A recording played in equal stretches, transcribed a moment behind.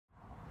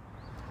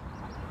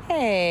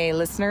Hey,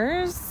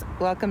 listeners.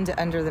 Welcome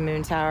to Under the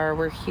Moon Tower.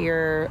 We're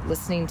here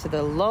listening to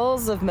the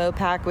lulls of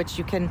Mopac, which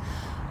you can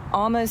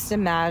almost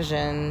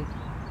imagine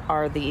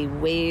are the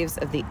waves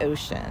of the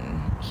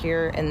ocean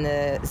here in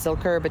the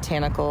Zilker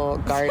Botanical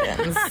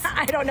Gardens.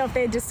 I don't know if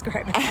they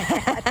describe it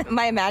like that.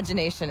 My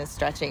imagination is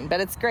stretching, but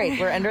it's great.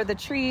 We're under the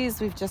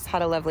trees. We've just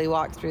had a lovely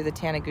walk through the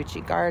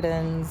Taniguchi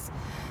Gardens.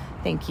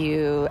 Thank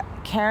you,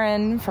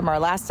 Karen, from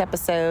our last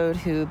episode,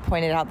 who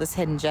pointed out this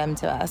hidden gem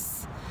to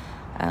us.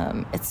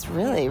 It's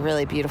really,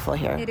 really beautiful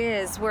here. It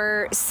is.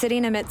 We're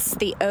sitting amidst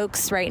the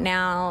oaks right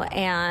now,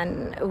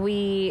 and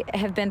we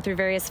have been through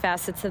various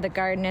facets of the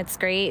garden. It's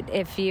great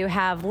if you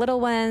have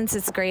little ones.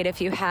 It's great if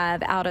you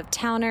have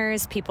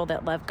out-of-towners, people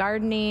that love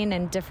gardening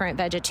and different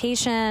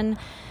vegetation.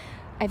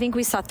 I think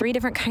we saw 3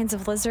 different kinds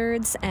of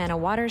lizards and a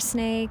water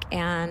snake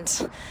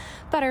and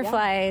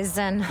butterflies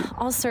and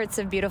all sorts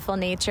of beautiful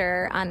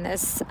nature on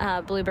this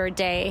Bluebird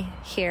Day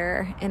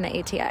here in the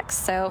ATX.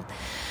 So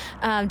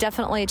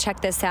definitely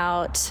check this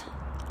out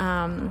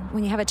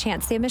when you have a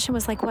chance. The admission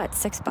was like, what,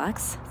 $6?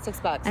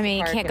 $6. I mean,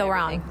 you can't go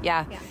wrong.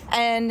 Yeah.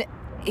 And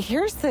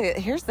here's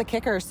the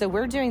kicker. So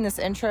we're doing this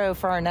intro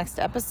for our next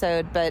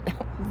episode, but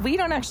we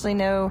don't actually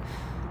know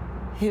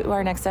who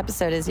our next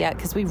episode is yet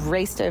because we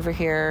raced over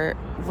here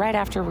right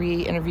after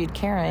we interviewed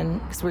Karen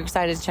because we're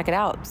excited to check it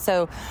out.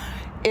 So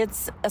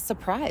it's a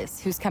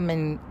surprise who's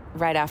coming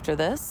right after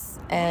this,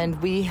 and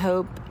we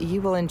hope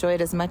you will enjoy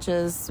it as much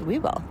as we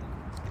will.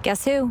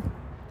 Guess who?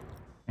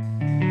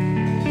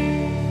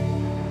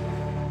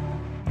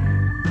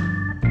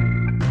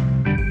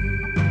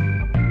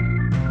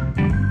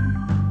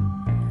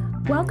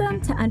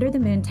 Welcome to Under the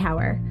Moon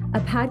Tower, a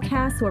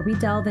podcast where we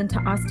delve into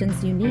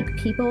Austin's unique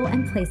people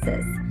and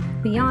places,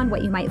 beyond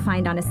what you might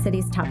find on a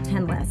city's top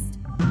 10 list.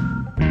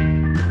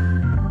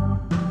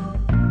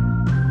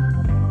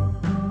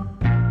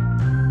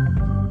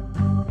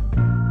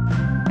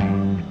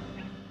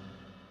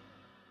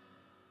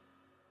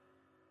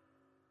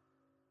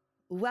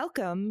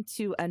 Welcome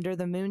to Under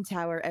the Moon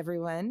Tower,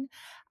 everyone.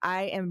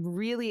 I am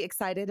really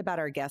excited about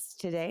our guest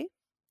today.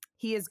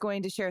 He is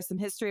going to share some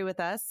history with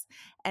us,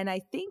 and I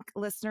think,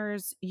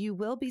 listeners, you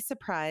will be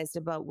surprised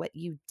about what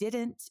you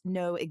didn't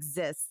know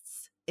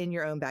exists in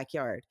your own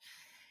backyard.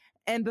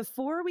 And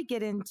before we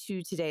get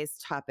into today's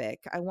topic,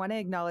 I want to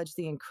acknowledge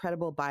the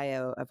incredible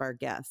bio of our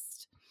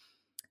guest.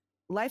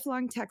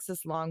 Lifelong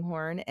Texas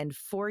Longhorn and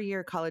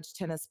 4-year college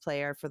tennis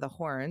player for the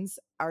Horns,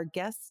 our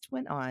guest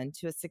went on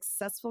to a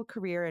successful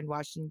career in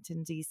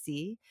Washington,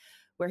 D.C.,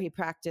 where he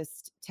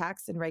practiced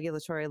tax and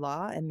regulatory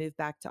law and moved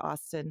back to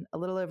Austin a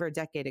little over a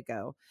decade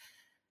ago.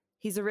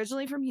 He's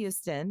originally from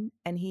Houston,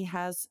 and he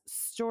has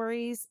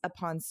stories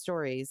upon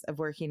stories of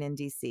working in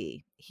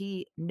D.C.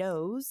 He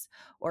knows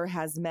or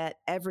has met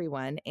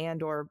everyone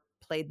and or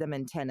played them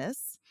in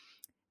tennis,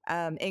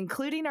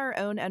 including our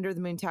own Under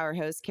the Moon Tower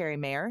host, Carrie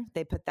Mayer.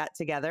 They put that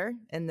together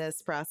in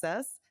this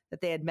process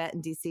that they had met in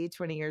D.C.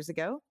 20 years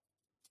ago.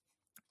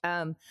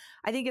 I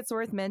think it's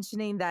worth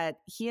mentioning that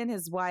he and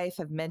his wife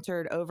have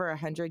mentored over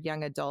 100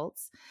 young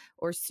adults,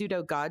 or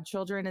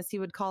pseudo-godchildren, as he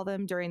would call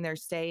them, during their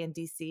stay in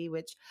D.C.,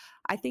 which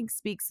I think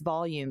speaks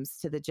volumes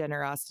to the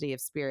generosity of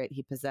spirit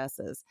he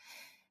possesses.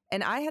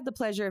 And I had the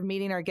pleasure of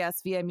meeting our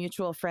guest via a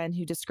mutual friend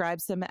who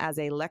describes him as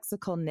a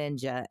lexical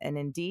ninja. And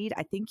indeed,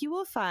 I think you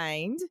will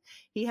find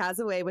he has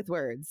a way with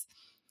words.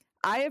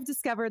 I have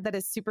discovered that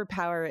his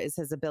superpower is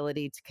his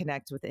ability to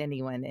connect with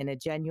anyone in a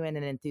genuine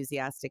and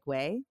enthusiastic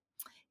way.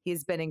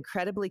 He's been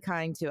incredibly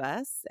kind to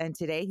us, and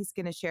today he's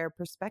going to share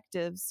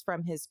perspectives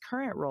from his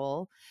current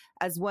role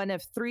as one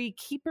of 3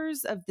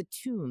 keepers of the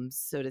tombs,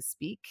 so to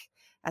speak,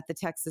 at the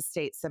Texas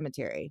State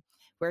Cemetery,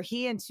 where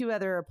he and 2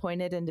 other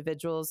appointed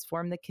individuals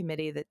form the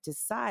committee that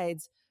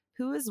decides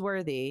who is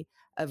worthy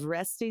of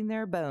resting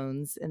their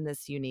bones in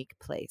this unique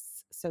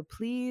place. So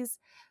please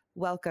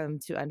welcome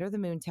to Under the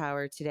Moon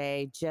Tower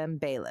today, Jim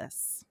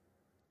Bayless.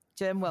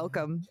 Jim,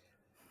 welcome.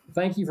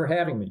 Thank you for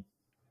having me.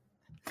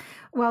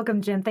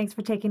 Welcome, Jim. Thanks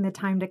for taking the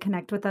time to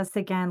connect with us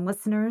again.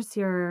 Listeners,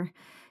 you're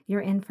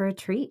in for a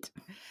treat.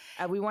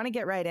 We want to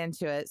get right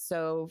into it.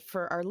 So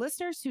for our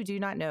listeners who do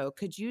not know,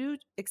 could you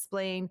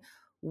explain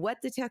what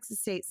the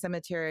Texas State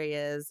Cemetery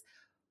is,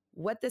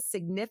 what the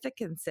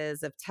significance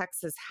is of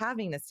Texas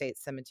having a state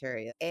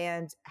cemetery,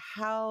 and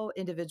how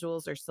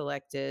individuals are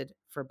selected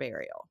for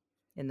burial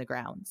in the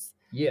grounds?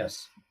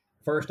 Yes.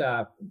 First,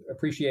 I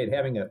appreciate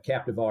having a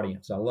captive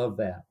audience. I love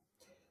that.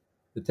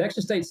 The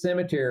Texas State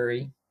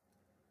Cemetery,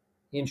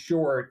 in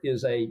short,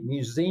 is a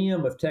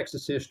museum of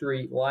Texas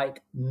history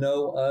like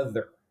no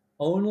other.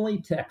 Only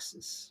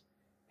Texas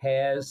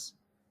has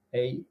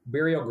a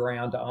burial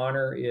ground to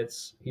honor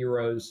its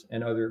heroes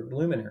and other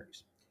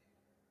luminaries.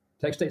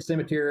 Texas State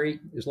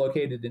Cemetery is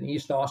located in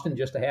East Austin,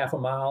 just a half a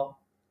mile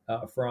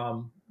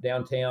from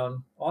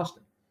downtown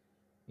Austin,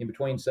 in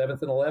between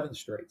 7th and 11th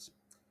Streets.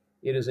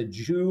 It is a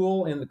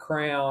jewel in the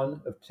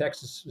crown of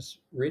Texas's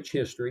rich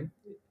history,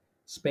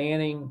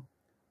 spanning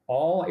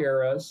all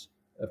eras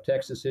of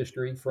Texas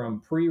history, from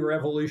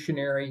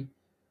pre-revolutionary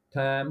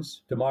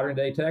times to modern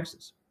day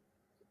Texas.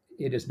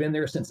 It has been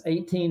there since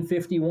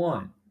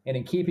 1851. And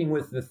in keeping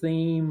with the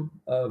theme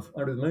of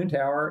Under the Moon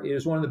Tower, it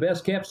is one of the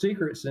best kept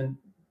secrets in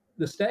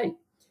the state.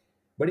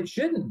 But it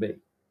shouldn't be.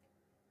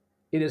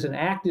 It is an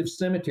active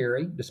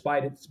cemetery,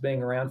 despite its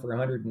being around for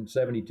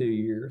 172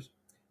 years.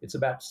 It's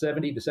about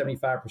 70 to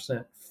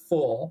 75%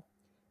 full.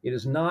 It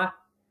is not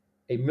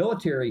a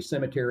military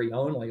cemetery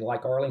only,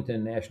 like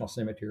Arlington National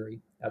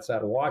Cemetery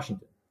outside of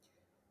Washington.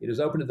 It is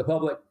open to the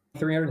public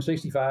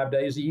 365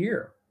 days a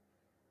year.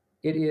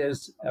 It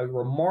is a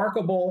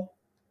remarkable,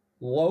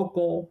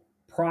 local,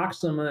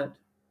 proximate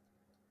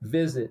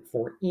visit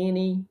for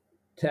any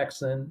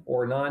Texan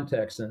or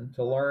non-Texan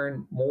to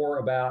learn more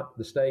about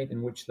the state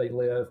in which they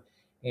live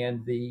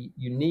and the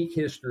unique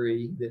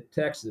history that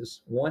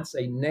Texas, once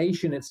a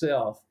nation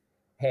itself,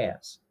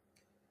 has.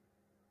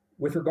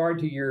 With regard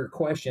to your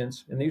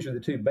questions, and these are the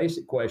two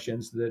basic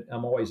questions that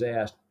I'm always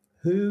asked,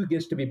 who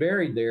gets to be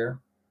buried there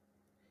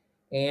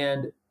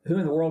and who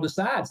in the world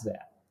decides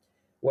that?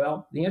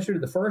 Well, the answer to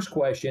the first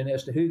question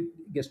as to who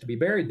gets to be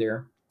buried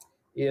there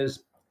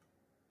is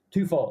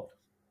twofold.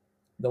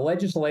 The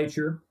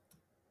legislature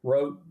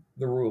wrote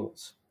the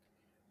rules.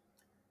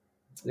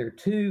 There are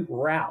two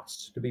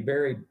routes to be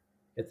buried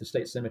at the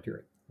state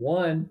cemetery.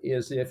 One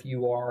is if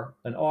you are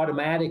an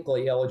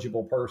automatically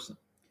eligible person,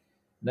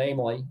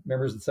 namely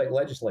members of the state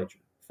legislature.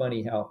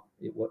 Funny how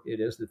it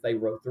is that they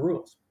wrote the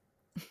rules.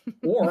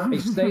 Or a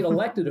state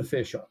elected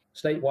official,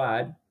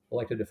 statewide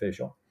elected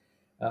official,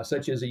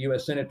 such as a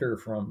U.S. Senator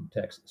from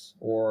Texas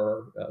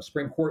or a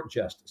Supreme Court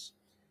Justice.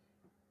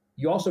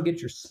 You also get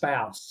your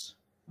spouse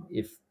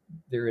if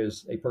there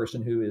is a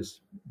person who is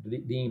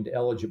deemed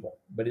eligible,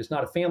 but it's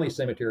not a family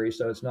cemetery,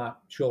 so it's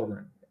not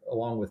children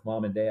along with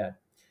mom and dad.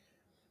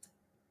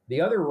 The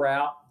other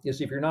route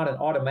is if you're not an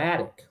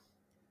automatic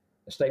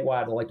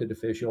statewide elected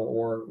official,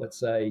 or let's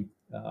say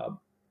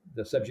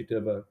the subject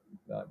of a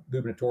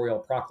gubernatorial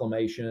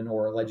proclamation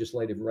or a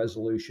legislative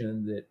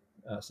resolution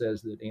that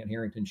says that Aunt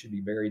Harrington should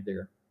be buried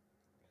there,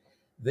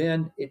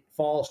 then it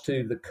falls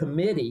to the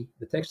committee,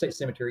 the Texas State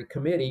Cemetery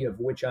Committee, of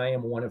which I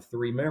am one of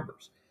three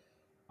members.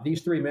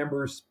 These three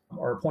members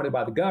are appointed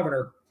by the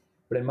governor,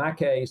 but in my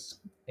case,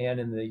 and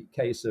in the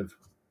case of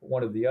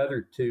one of the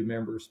other two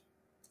members,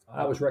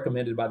 I was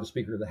recommended by the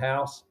Speaker of the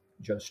House,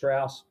 Joe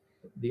Strauss.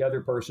 The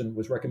other person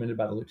was recommended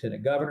by the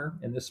Lieutenant Governor,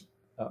 and this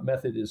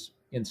method is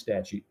in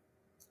statute.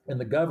 And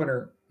the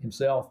governor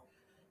himself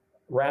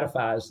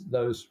ratifies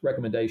those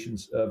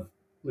recommendations of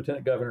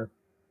Lieutenant Governor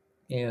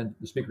and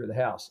the Speaker of the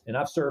House. And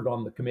I've served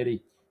on the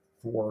committee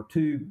for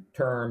 2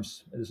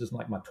 terms. This is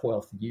like my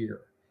 12th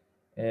year.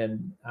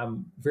 And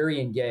I'm very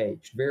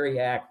engaged, very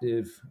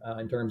active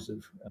in terms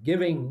of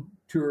giving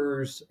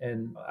tours.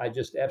 And I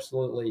just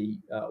absolutely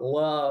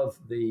love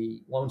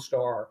the Lone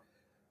Star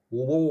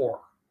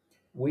lore.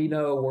 We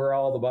know where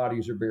all the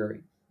bodies are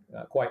buried,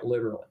 quite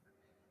literally.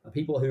 The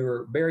people who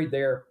are buried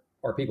there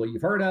are people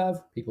you've heard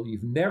of, people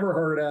you've never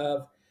heard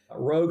of,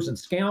 rogues and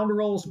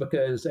scoundrels,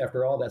 because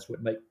after all, that's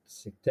what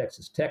makes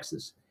Texas,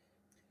 Texas.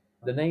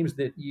 The names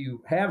that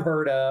you have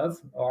heard of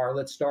are,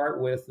 let's start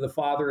with the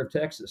father of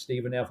Texas,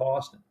 Stephen F.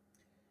 Austin,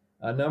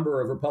 a number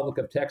of Republic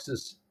of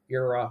Texas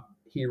era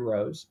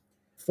heroes,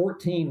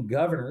 14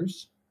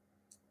 governors,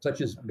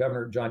 such as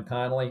Governor John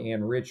Connally,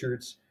 Ann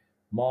Richards,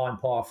 Ma and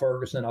Pa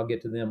Ferguson, I'll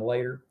get to them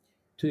later,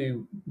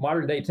 to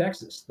modern day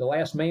Texas. The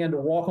last man to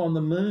walk on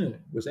the moon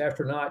was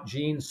astronaut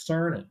Gene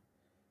Cernan,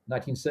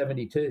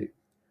 1972,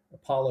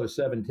 Apollo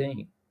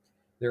 17.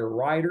 There are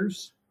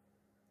writers,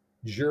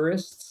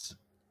 jurists,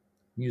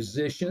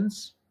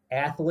 musicians,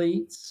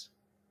 athletes,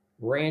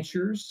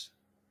 ranchers,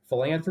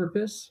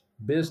 philanthropists,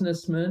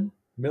 businessmen,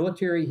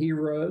 military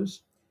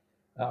heroes.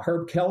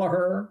 Herb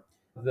Kelleher,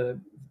 the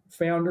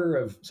founder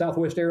of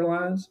Southwest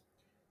Airlines.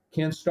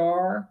 Ken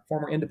Starr,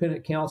 former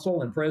independent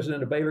counsel and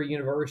president of Baylor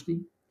University.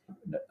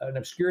 An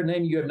obscure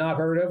name you have not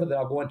heard of that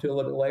I'll go into a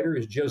little bit later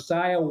is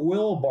Josiah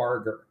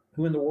Wilbarger.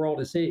 Who in the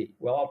world is he?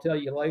 Well, I'll tell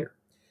you later.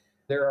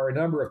 There are a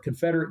number of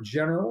Confederate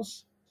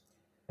generals,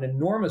 an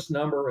enormous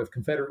number of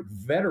Confederate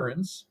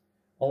veterans,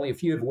 only a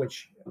few of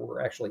which were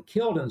actually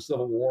killed in the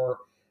Civil War.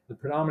 The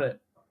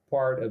predominant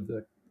part of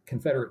the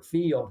Confederate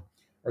field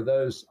are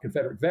those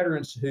Confederate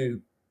veterans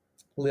who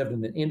lived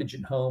in an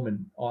indigent home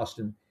in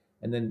Austin,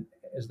 and then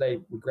as they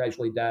would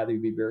gradually die, they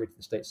would be buried at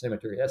the state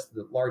cemetery. That's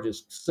the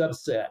largest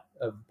subset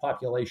of the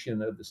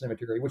population of the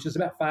cemetery, which is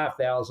about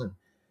 5,000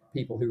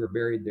 people who are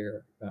buried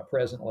there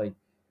presently,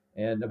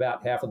 and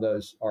about half of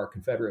those are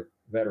Confederate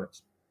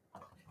veterans.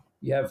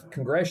 You have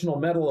Congressional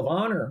Medal of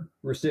Honor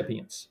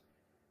recipients,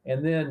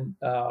 and then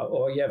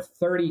you have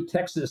 30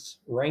 Texas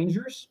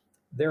Rangers.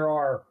 There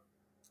are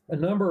a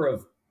number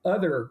of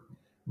other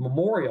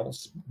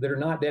memorials that are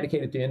not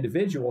dedicated to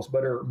individuals,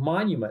 but are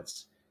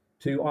monuments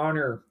to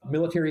honor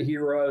military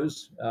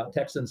heroes,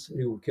 Texans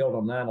who were killed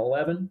on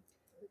 9/11,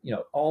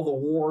 all the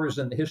wars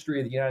in the history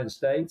of the United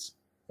States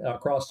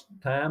across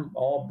time,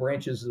 all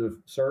branches of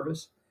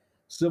service,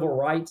 civil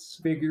rights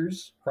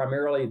figures,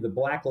 primarily the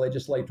black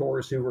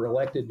legislators who were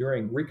elected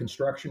during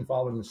Reconstruction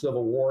following the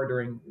Civil War,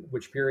 during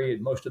which period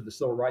most of the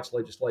civil rights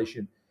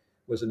legislation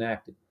was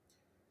enacted.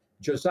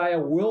 Josiah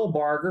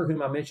Wilbarger,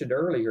 whom I mentioned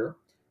earlier,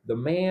 the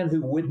man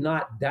who would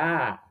not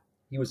die.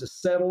 He was a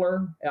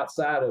settler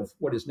outside of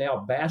what is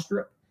now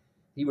Bastrop.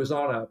 He was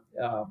on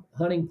a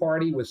hunting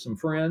party with some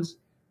friends.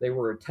 They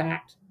were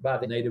attacked by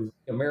the Native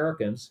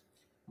Americans.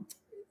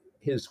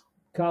 His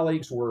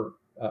colleagues were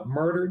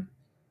murdered.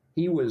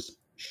 He was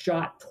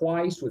shot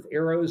twice with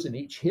arrows in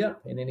each hip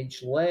and in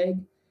each leg.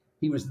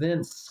 He was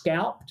then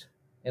scalped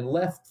and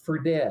left for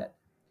dead.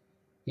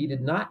 He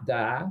did not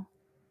die.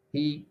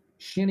 He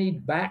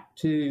shinnied back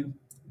to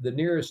the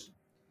nearest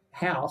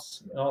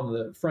house on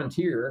the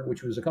frontier,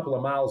 which was a couple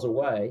of miles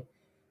away.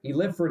 He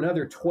lived for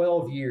another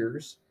 12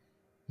 years.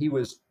 He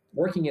was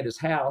working at his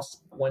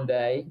house one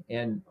day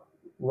and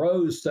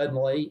rose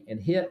suddenly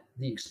and hit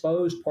the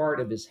exposed part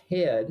of his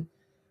head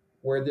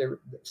where the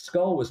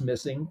skull was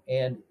missing,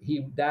 and he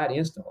died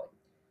instantly.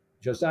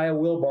 Josiah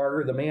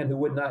Wilbarger, the man who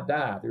would not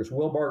die. There's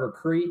Wilbarger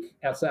Creek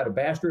outside of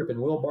Bastrop in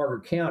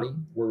Wilbarger County,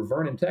 where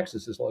Vernon,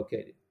 Texas is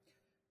located.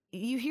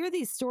 You hear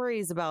these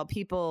stories about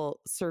people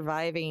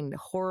surviving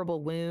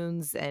horrible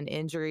wounds and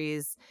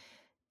injuries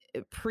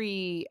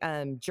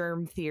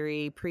pre-germ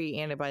theory,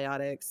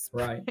 pre-antibiotics,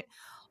 right?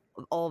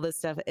 All this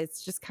stuff.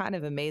 It's just kind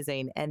of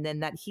amazing. And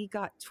then that he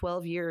got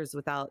 12 years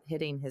without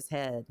hitting his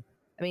head.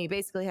 I mean, he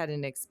basically had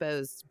an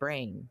exposed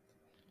brain.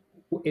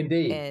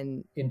 Indeed.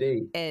 And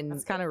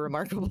it's kind of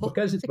remarkable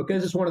because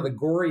it's one of the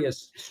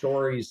goriest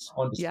stories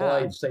on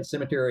display at State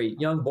Cemetery.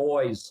 Young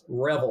boys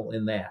revel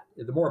in that.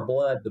 The more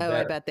blood, the better.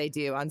 I bet they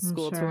do on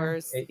school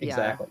tours.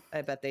 Exactly. Yeah,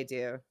 I bet they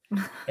do.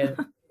 And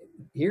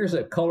here's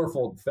a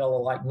colorful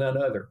fellow like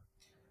none other.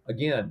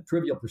 Again,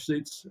 Trivial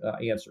Pursuits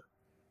answer.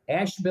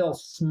 Ashbel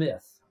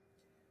Smith.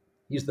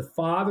 He's the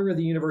father of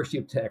the University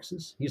of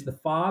Texas. He's the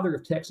father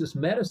of Texas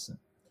medicine.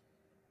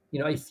 You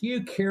know, a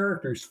few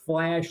characters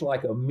flash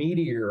like a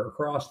meteor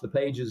across the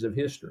pages of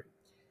history.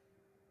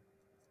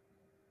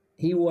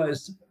 He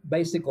was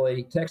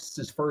basically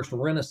Texas's first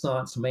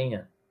Renaissance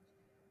man.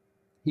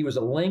 He was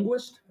a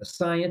linguist, a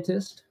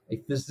scientist, a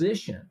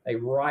physician, a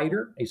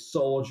writer, a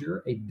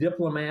soldier, a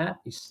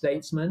diplomat, a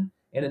statesman,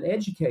 and an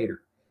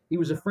educator. He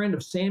was a friend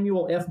of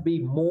Samuel F.B.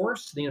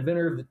 Morse, the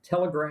inventor of the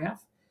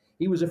telegraph.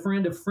 He was a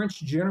friend of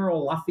French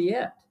General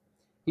Lafayette.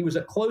 He was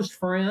a close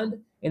friend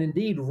and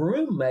indeed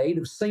roommate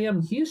of Sam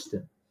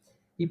Houston.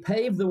 He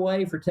paved the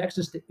way for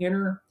Texas to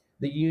enter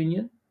the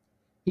Union.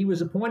 He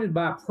was appointed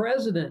by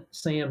President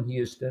Sam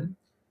Houston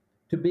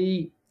to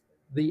be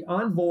the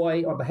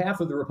envoy on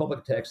behalf of the Republic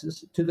of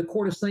Texas to the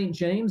Court of St.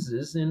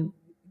 James's in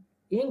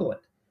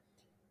England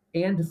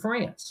and to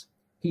France.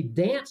 He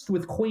danced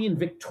with Queen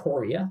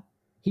Victoria.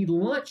 He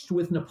lunched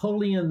with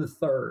Napoleon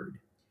III.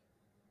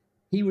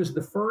 He was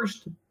the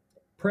first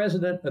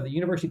president of the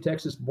University of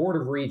Texas Board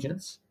of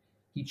Regents.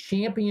 He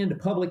championed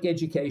public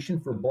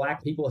education for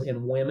Black people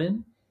and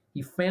women.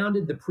 He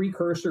founded the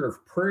precursor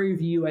of Prairie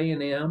View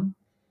A&M,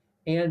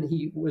 and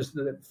he was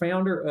the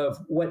founder of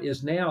what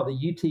is now the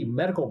UT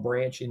Medical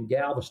Branch in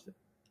Galveston.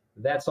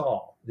 That's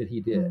all that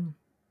he did.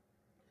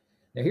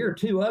 Now, here are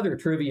two other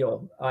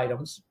trivial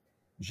items.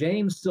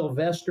 James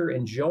Sylvester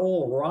and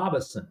Joel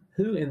Robison.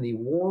 Who in the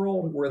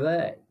world were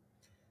they?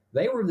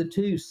 They were the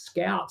two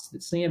scouts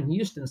that Sam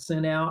Houston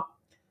sent out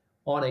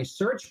on a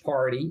search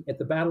party at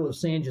the Battle of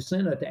San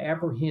Jacinto to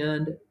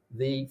apprehend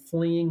the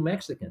fleeing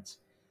Mexicans.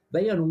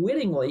 They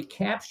unwittingly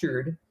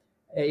captured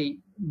a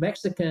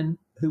Mexican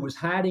who was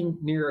hiding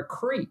near a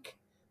creek.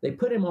 They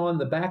put him on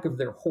the back of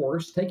their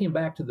horse, take him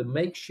back to the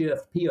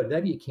makeshift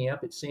POW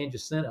camp at San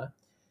Jacinto,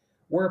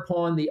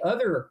 whereupon the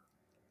other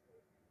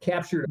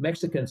captured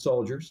Mexican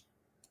soldiers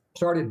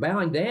started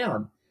bowing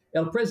down.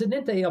 El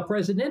Presidente, El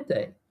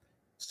Presidente.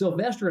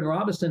 Sylvester and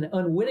Robison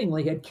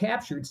unwittingly had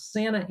captured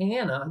Santa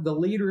Anna, the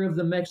leader of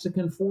the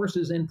Mexican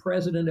forces and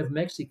president of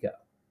Mexico.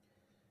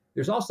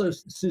 There's also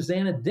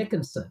Susanna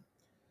Dickinson,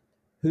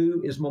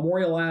 who is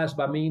memorialized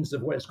by means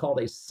of what is called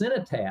a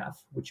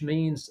cenotaph, which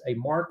means a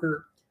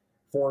marker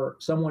for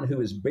someone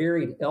who is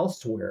buried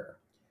elsewhere.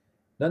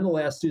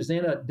 Nonetheless,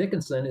 Susanna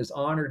Dickinson is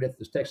honored at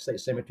the Texas State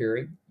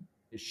Cemetery.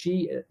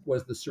 She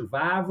was the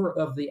survivor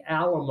of the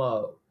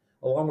Alamo,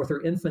 along with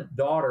her infant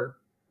daughter,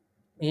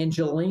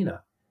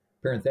 Angelina,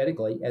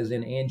 parenthetically, as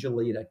in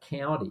Angelita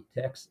County,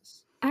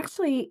 Texas.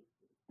 Actually,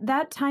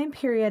 that time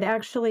period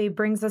actually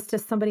brings us to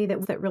somebody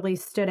that really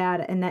stood out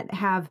and that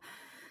have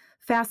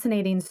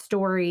fascinating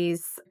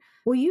stories.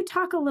 Will you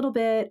talk a little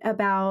bit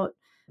about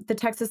the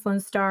Texas Lone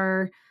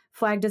Star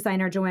flag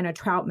designer, Joanna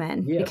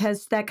Troutman? Yes.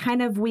 Because that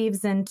kind of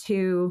weaves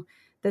into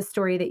the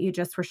story that you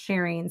just were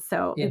sharing.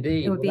 So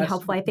it would be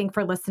helpful, I think,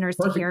 for listeners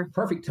to hear.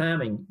 Perfect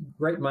timing.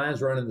 Great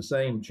minds running the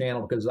same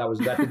channel, because I was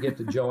about to get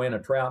to Joanna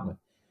Troutman.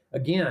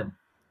 Again,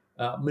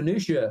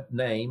 minutia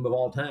name of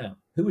all time.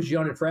 Who was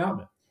Joanna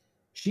Troutman?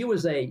 She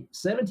was a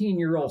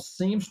 17-year-old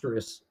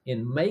seamstress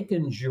in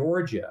Macon,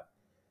 Georgia,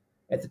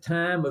 at the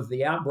time of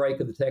the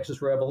outbreak of the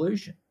Texas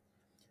Revolution.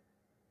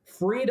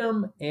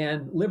 Freedom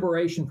and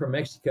liberation from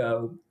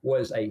Mexico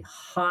was a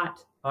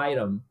hot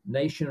item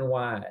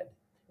nationwide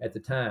at the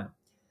time.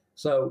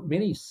 So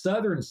many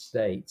southern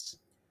states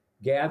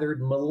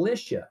gathered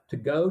militia to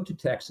go to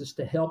Texas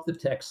to help the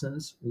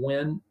Texans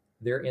win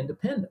their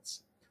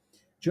independence.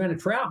 Joanna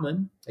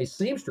Troutman, a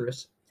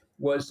seamstress,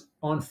 was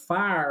on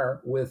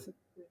fire with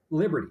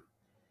liberty.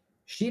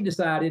 She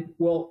decided,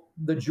 well,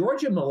 the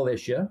Georgia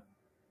militia,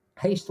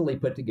 hastily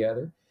put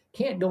together,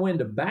 can't go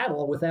into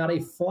battle without a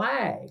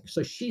flag.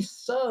 So she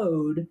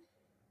sewed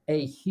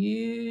a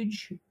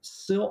huge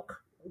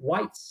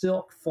white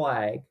silk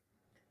flag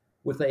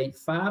with a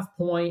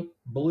 5-point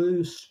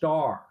blue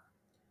star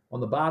on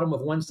the bottom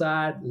of one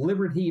side,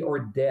 liberty or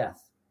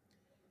death.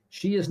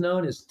 She is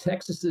known as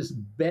Texas's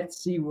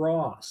Betsy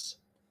Ross.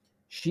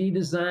 She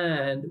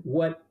designed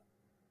what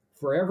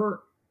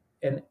forever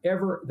and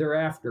ever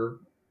thereafter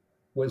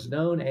was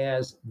known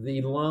as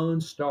the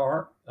Lone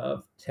Star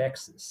of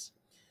Texas.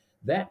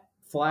 That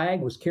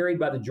flag was carried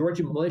by the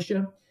Georgia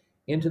militia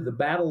into the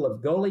Battle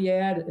of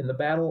Goliad and the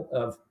Battle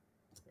of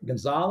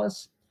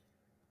Gonzales.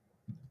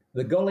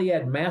 The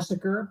Goliad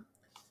massacre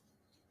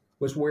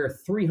was where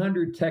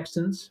 300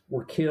 Texans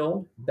were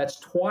killed. That's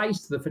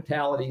twice the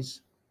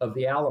fatalities of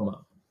the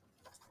Alamo.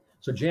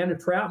 So Joanna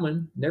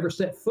Troutman never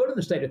set foot in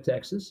the state of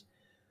Texas,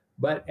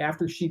 but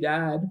after she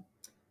died,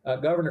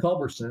 Governor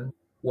Culberson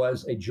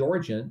was a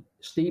Georgian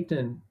steeped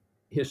in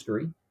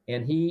history,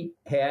 and he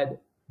had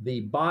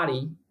the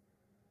body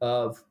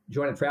of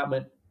Joanna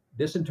Troutman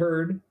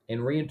disinterred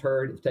and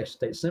reinterred at the Texas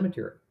State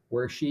Cemetery,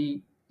 where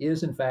she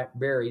is in fact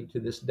buried to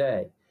this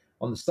day.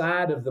 On the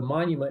side of the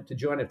monument to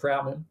Joanna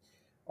Troutman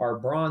are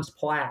bronze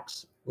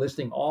plaques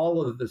listing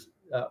all of the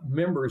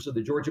members of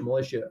the Georgia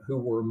militia who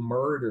were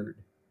murdered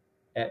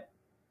at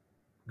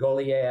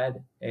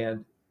Goliad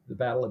and the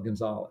Battle of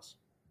Gonzales.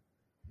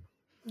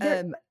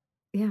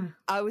 Yeah.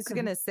 I was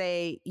going to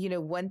say,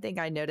 one thing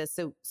I noticed.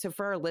 So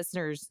for our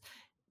listeners,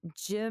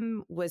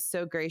 Jim was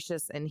so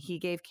gracious and he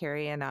gave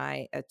Carrie and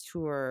I a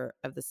tour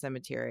of the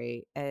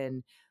cemetery,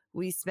 and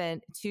we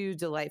spent 2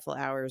 delightful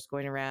hours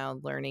going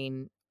around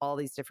learning all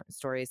these different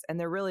stories. And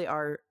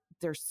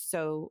there's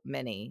so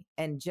many,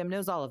 and Jim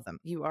knows all of them.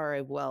 You are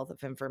a wealth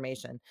of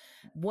information.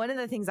 One of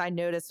the things I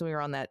noticed when we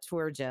were on that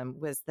tour, Jim,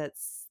 was that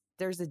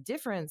there's a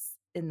difference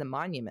in the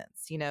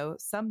monuments.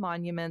 Some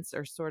monuments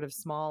are sort of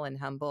small and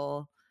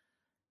humble,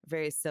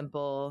 very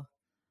simple,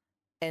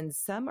 and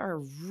some are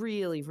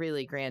really,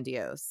 really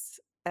grandiose.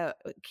 Can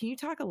you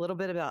talk a little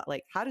bit about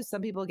how do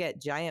some people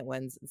get giant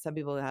ones and some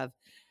people have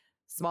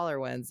smaller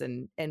ones,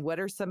 and what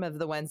are some of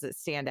the ones that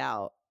stand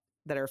out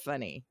that are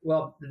funny?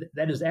 Well,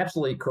 that is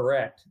absolutely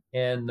correct.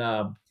 And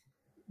the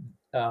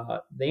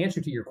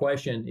answer to your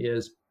question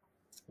is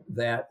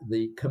that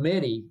the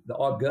committee, the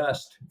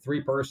august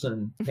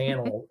 3-person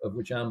panel of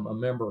which I'm a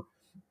member,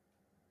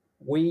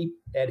 we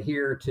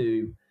adhere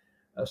to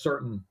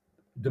certain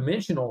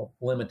dimensional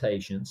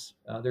limitations.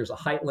 There's a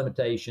height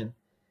limitation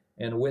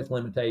and a width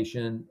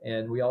limitation,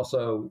 and we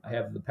also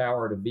have the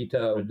power to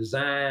veto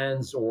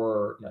designs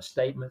or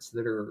statements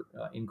that are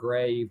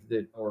engraved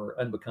that are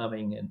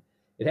unbecoming, and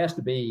it has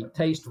to be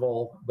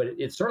tasteful, but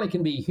it certainly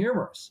can be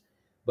humorous.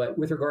 But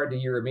with regard to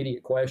your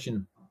immediate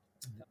question,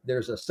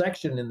 there's a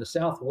section in the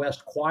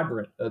southwest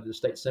quadrant of the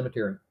state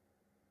cemetery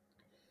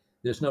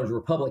that's known as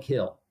Republic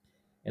Hill.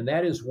 And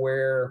that is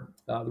where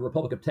the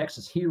Republic of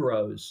Texas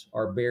heroes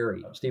are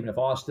buried. Stephen F.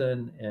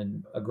 Austin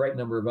and a great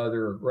number of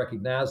other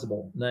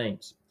recognizable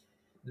names.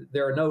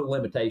 There are no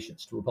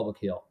limitations to Republic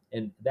Hill,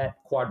 and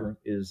that quadrant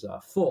is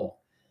full.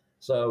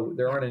 So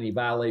there aren't any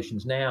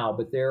violations now,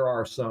 but there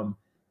are some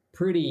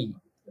pretty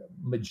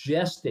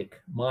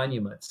majestic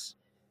monuments,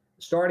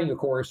 starting, of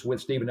course, with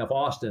Stephen F.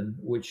 Austin,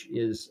 which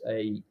is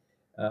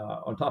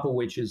on top of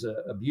which is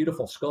a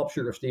beautiful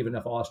sculpture of Stephen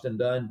F. Austin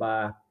done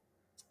by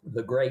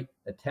the great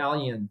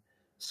Italian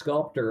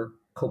sculptor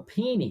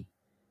Copini.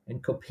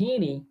 And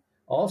Copini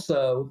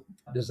also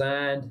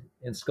designed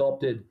and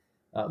sculpted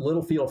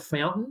Littlefield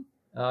Fountain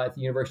at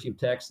the University of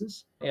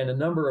Texas and a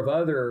number of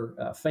other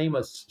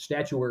famous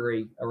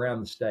statuary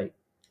around the state.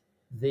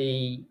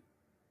 The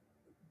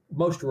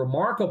most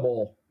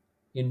remarkable,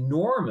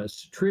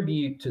 enormous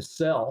tribute to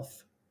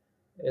self,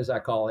 as I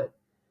call it,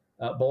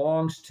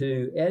 belongs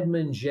to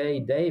Edmund J.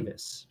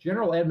 Davis.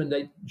 General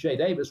Edmund J.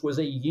 Davis was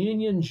a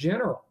Union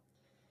general.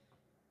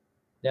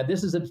 Now,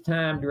 this is at a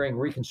time during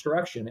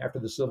Reconstruction after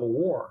the Civil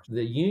War.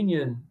 The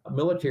Union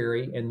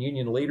military and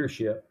Union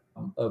leadership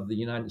of the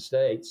United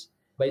States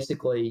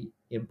basically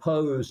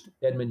imposed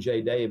Edmund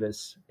J.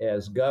 Davis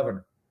as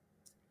governor.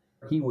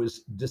 He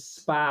was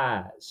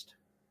despised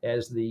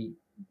as the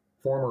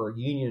former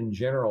Union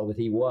general that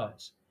he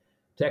was.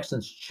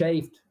 Texans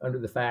chafed under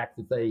the fact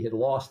that they had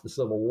lost the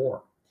Civil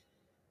War.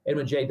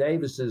 Edmund J.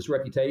 Davis's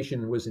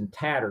reputation was in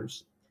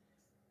tatters.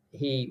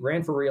 He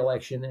ran for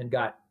re-election and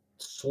got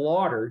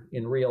slaughtered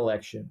in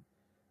re-election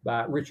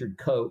by Richard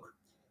Koch.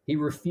 He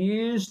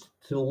refused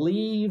to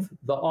leave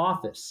the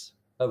office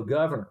of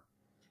governor.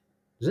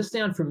 Does this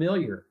sound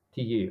familiar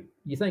to you?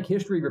 You think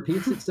history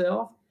repeats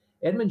itself?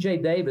 Edmund J.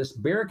 Davis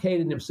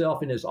barricaded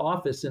himself in his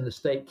office in the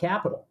state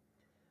capitol,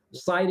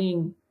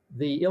 citing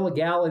the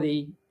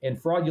illegality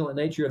and fraudulent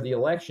nature of the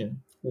election.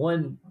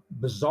 One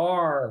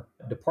bizarre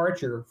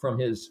departure from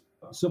his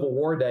Civil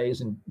War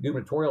days and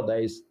gubernatorial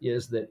days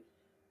is that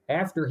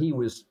after he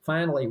was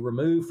finally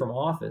removed from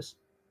office,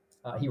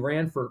 he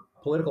ran for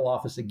political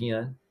office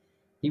again.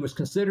 He was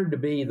considered to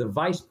be the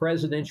vice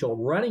presidential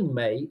running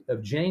mate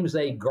of James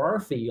A.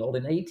 Garfield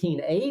in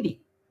 1880.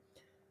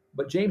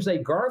 But James A.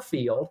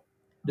 Garfield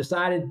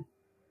decided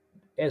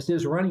as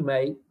his running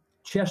mate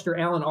Chester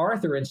Alan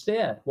Arthur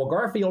instead. Well,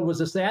 Garfield was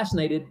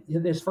assassinated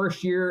in his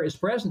first year as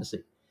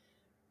presidency.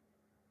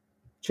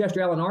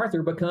 Chester Alan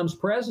Arthur becomes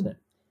president.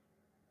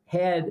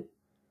 Had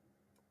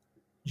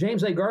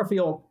James A.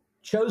 Garfield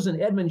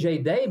chosen Edmund J.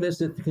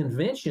 Davis at the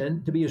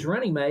convention to be his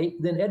running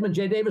mate, then Edmund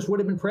J. Davis would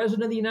have been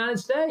president of the United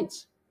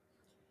States.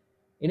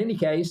 In any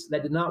case,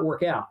 that did not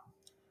work out.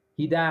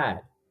 He died.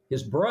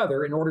 His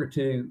brother, in order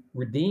to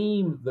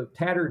redeem the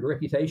tattered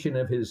reputation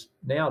of his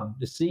now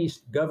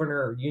deceased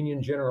Governor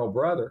Union General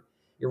brother,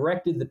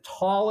 erected the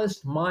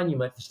tallest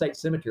monument at the State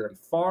Cemetery,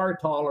 far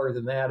taller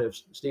than that of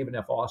Stephen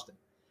F. Austin,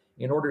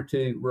 in order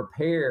to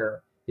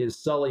repair his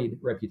sullied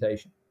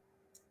reputation.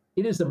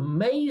 It is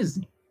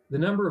amazing the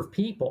number of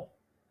people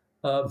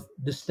of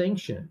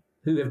distinction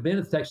who have been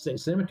at the Texas State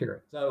Cemetery.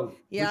 So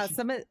yeah,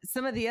 some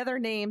of the other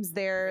names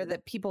there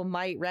that people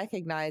might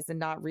recognize and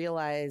not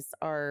realize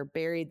are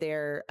buried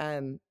there.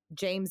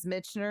 James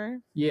Michener,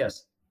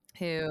 yes,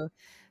 who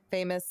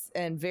famous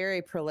and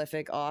very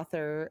prolific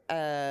author.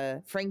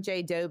 Frank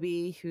J.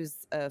 Dobie,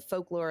 who's a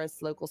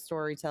folklorist, local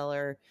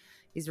storyteller.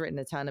 He's written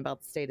a ton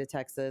about the state of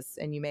Texas,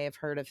 and you may have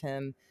heard of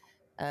him.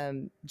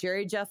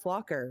 Jerry Jeff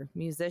Walker,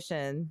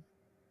 musician,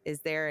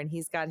 is there, and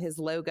he's got his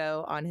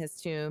logo on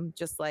his tomb,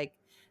 just like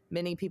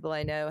many people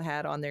I know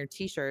had on their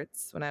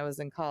T-shirts when I was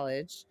in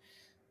college.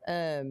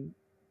 Sarah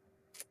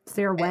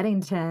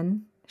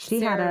Weddington,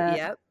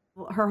 had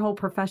her whole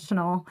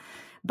professional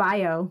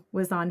bio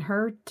was on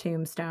her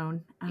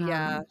tombstone.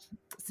 Yeah.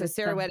 So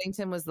Sarah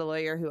Weddington was the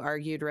lawyer who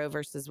argued Roe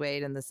versus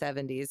Wade in the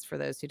 70s, for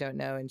those who don't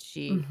know. And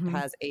she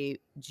has a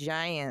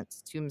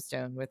giant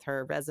tombstone with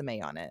her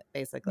resume on it,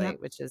 basically,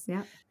 which is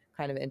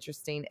kind of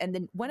interesting. And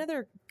then one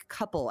other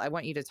couple I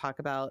want you to talk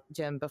about,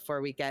 Jim,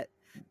 before we get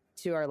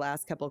to our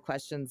last couple of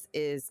questions,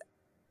 is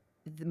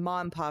the Ma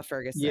and Pa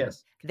Ferguson.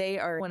 Yes. They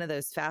are one of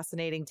those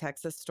fascinating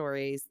Texas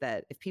stories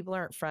that if people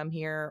aren't from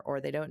here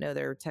or they don't know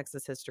their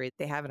Texas history,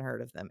 they haven't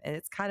heard of them. And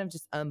it's kind of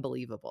just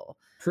unbelievable.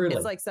 Truly.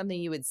 It's like something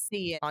you would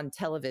see on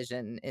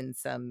television in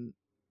some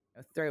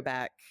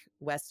throwback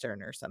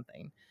Western or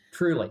something.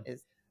 Truly.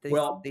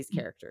 These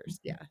characters.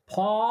 Yeah.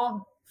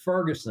 Pa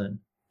Ferguson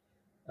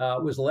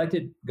was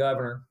elected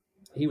governor.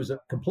 He was a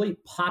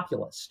complete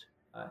populist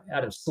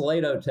out of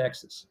Salado,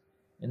 Texas.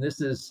 And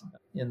this is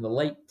in the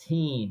late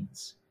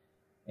teens.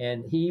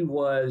 And he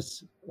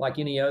was, like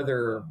any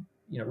other,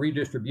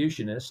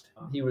 redistributionist,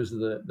 he was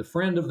the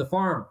friend of the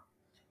farmer.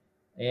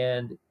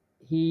 And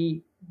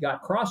he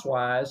got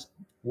crosswise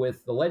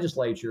with the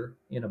legislature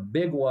in a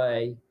big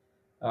way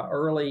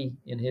early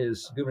in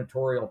his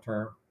gubernatorial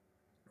term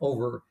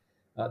over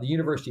the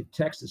University of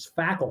Texas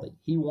faculty.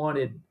 He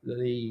wanted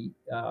the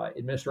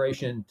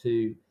administration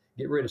to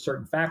get rid of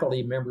certain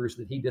faculty members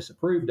that he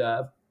disapproved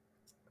of.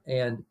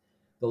 And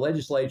the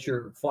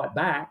legislature fought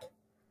back,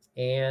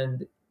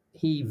 and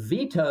he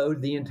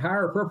vetoed the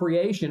entire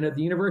appropriation of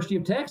the University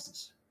of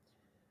Texas.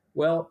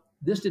 Well,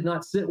 this did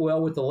not sit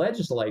well with the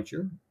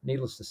legislature,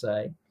 needless to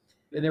say.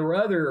 And there were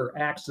other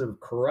acts of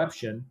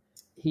corruption.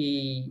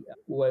 He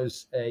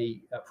was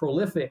a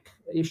prolific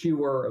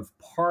issuer of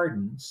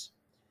pardons,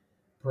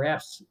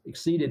 perhaps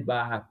exceeded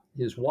by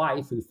his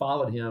wife, who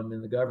followed him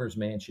in the governor's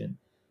mansion.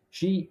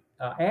 She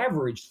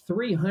averaged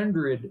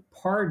 300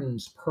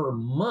 pardons per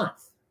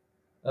month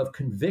of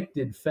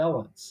convicted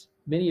felons,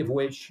 many of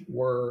which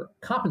were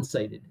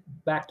compensated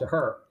back to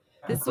her.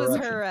 This was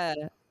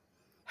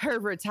her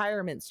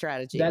retirement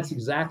strategy. That's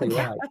exactly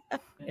right.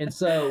 And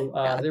so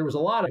there was a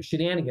lot of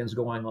shenanigans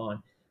going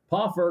on.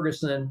 Pa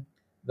Ferguson,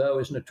 though,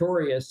 is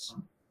notorious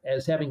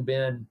as having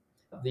been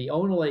the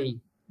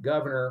only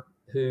governor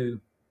who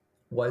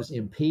was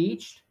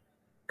impeached,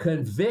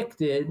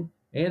 convicted,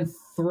 and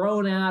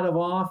thrown out of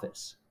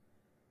office.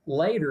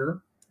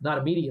 Later, not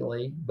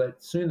immediately,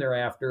 but soon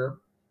thereafter,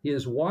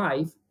 his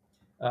wife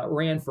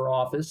ran for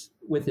office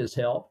with his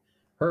help.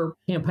 Her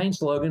campaign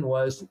slogan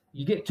was,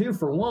 "You get 2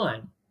 for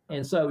 1."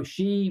 And so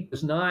she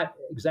was not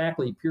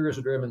exactly pure as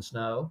a driven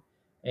snow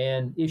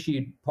and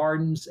issued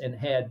pardons and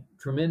had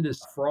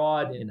tremendous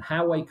fraud in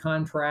highway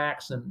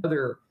contracts and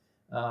other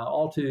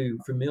all too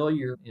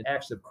familiar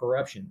acts of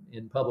corruption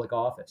in public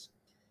office.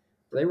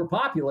 They were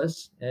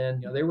populist,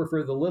 and they were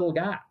for the little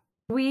guy.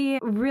 We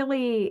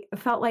really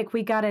felt like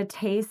we got a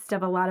taste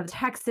of a lot of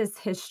Texas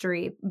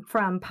history,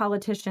 from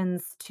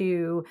politicians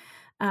to,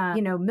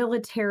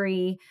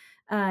 military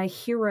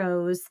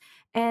heroes.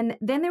 And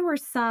then there were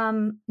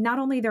some, not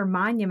only their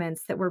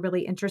monuments that were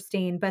really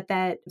interesting, but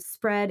that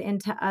spread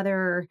into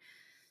other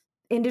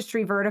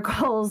industry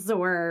verticals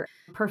or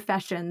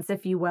professions,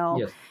 if you will.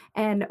 Yes.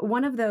 And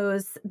one of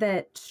those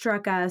that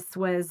struck us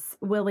was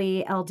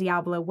Willie El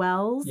Diablo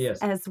Wells,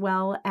 as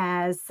well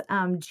as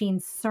Gene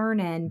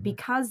Cernan,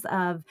 because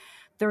of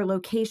their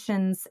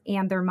locations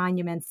and their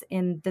monuments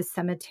in the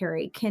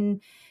cemetery. Can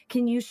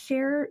you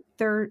share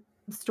their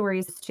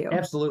stories too?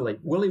 Absolutely.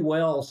 Willie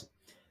Wells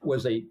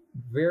was a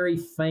very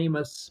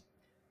famous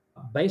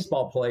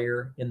baseball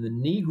player in the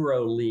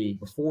Negro League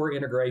before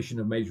integration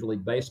of Major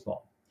League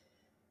Baseball.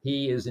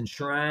 He is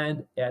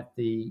enshrined at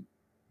the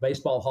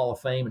Baseball Hall of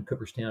Fame in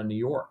Cooperstown, New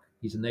York.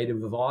 He's a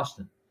native of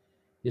Austin.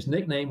 His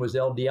nickname was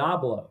El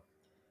Diablo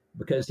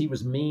because he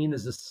was mean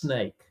as a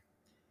snake.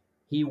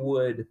 He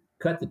would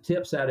cut the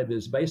tips out of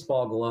his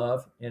baseball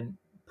glove and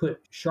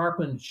put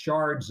sharpened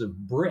shards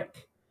of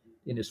brick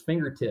in his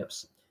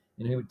fingertips.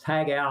 And he would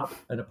tag out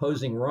an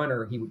opposing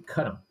runner, he would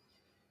cut him.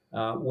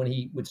 When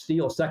he would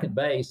steal second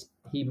base,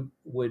 he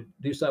would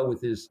do so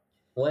with his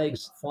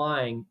legs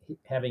flying,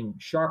 having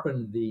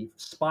sharpened the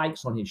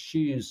spikes on his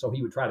shoes, so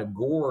he would try to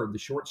gore the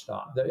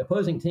shortstop. The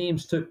opposing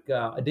teams took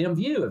a dim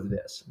view of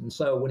this, and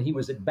so when he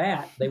was at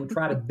bat, they would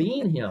try to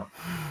bean him.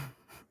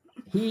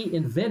 He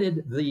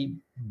invented the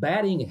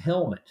batting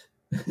helmet.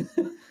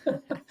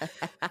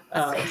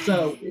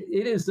 So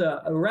it is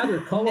a rather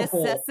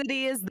colorful...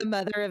 Necessity is the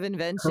mother of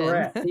invention.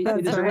 Correct.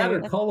 It is a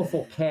rather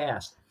colorful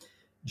cast.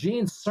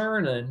 Gene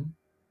Cernan,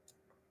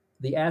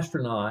 the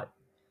astronaut,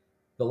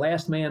 the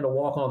last man to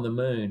walk on the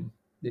moon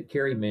that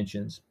Carrie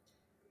mentions,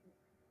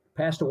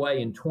 passed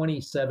away in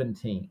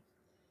 2017.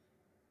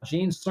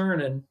 Gene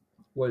Cernan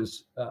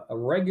was a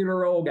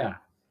regular old guy.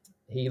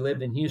 He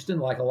lived in Houston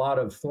like a lot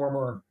of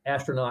former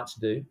astronauts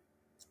do.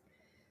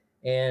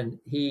 And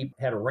he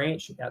had a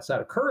ranch outside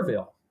of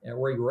Kerrville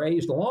where he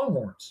raised the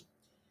Longhorns.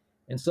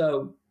 And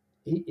so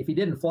if he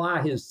didn't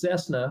fly his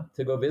Cessna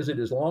to go visit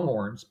his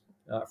Longhorns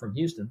from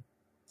Houston,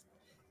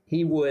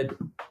 he would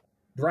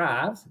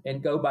drive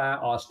and go by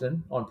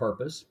Austin on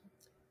purpose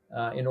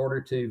in order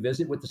to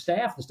visit with the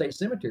staff of the state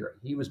cemetery.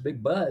 He was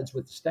big buds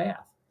with the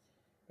staff.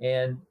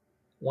 And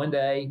one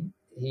day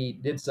he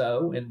did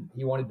so, and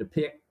he wanted to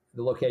pick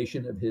the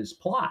location of his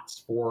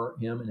plots for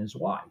him and his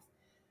wife.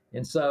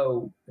 And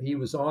so he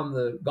was on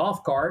the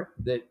golf cart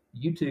that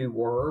you two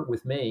were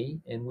with me,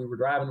 and we were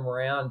driving him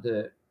around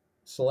to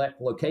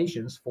select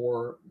locations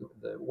for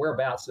the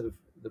whereabouts of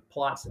the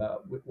plots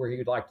where he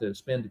would like to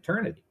spend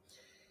eternity.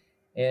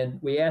 And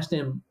we asked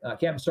him,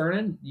 Captain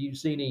Cernan, do you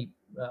see any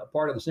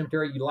part of the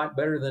cemetery you like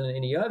better than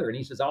any other? And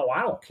he says, oh,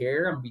 I don't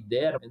care. I'm going to be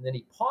dead. And then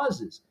he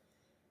pauses.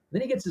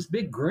 Then he gets this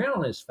big grin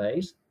on his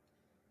face.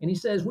 And he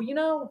says, well, you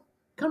know,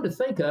 come to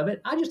think of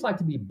it, I just like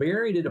to be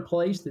buried at a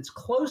place that's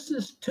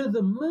closest to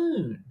the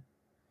moon.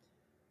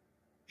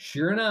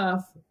 Sure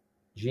enough,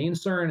 Gene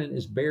Cernan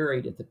is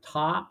buried at the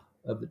top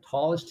of the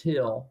tallest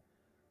hill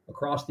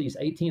across these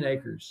 18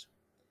 acres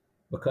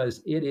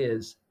because it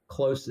is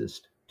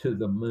closest to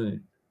the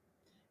moon.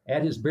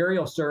 At his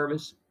burial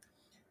service,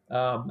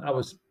 I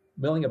was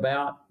milling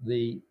about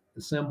the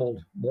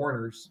assembled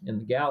mourners in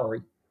the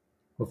gallery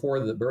before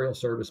the burial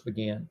service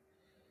began.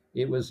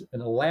 It was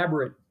an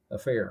elaborate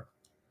affair.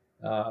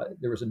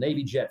 There was a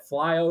Navy jet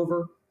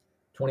flyover,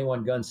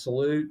 21-gun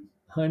salute,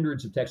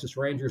 hundreds of Texas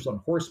Rangers on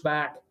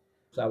horseback.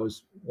 So I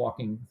was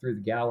walking through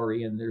the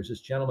gallery, and there's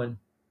this gentleman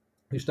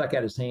who stuck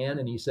out his hand,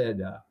 and he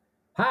said,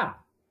 hi,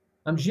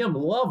 I'm Jim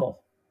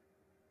Lovell,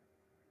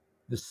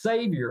 the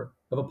savior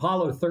of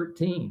Apollo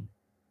 13.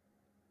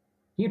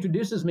 He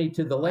introduces me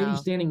to the lady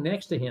standing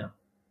next to him,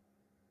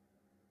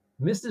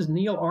 Mrs.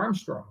 Neil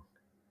Armstrong.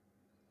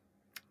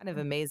 Kind of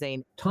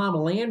amazing. Tom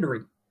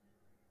Landry,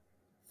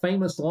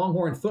 famous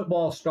Longhorn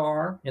football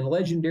star and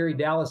legendary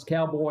Dallas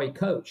Cowboy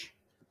coach,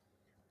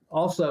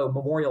 also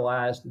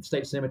memorialized at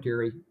State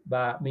Cemetery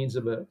by means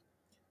of a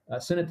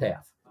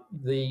cenotaph.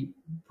 The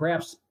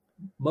perhaps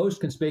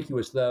most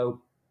conspicuous,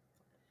 though,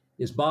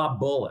 is Bob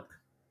Bullock.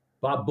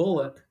 Bob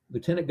Bullock,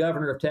 Lieutenant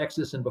Governor of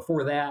Texas, and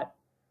before that,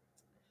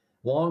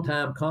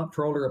 longtime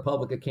Comptroller of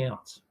Public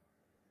Accounts.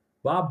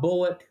 Bob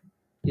Bullock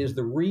is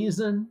the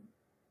reason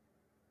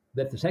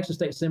that the Texas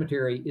State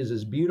Cemetery is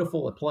as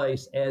beautiful a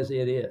place as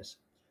it is.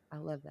 I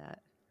love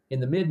that.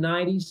 In the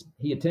mid-90s,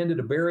 he attended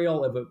a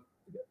burial of a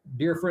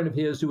dear friend of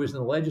his who was in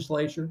the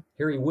legislature,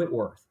 Harry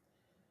Whitworth.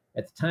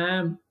 At the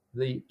time,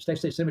 the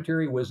State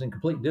Cemetery was in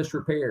complete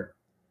disrepair.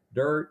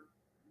 Dirt,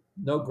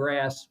 no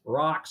grass,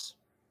 rocks,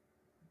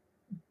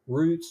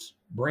 roots,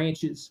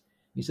 branches.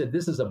 He said,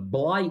 this is a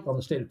blight on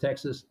the state of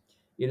Texas.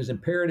 It is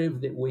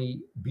imperative that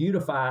we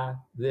beautify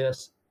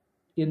this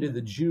into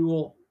the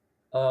jewel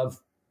of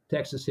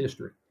Texas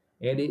history.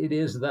 And it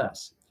is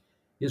thus.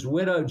 His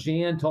widow,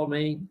 Jan, told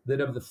me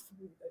that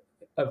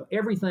of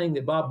everything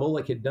that Bob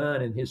Bullock had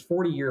done in his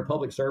 40-year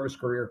public service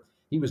career,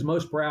 he was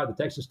most proud of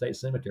the Texas State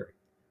Cemetery.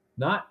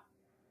 Not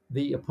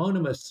the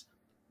eponymous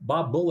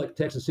Bob Bullock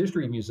Texas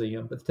History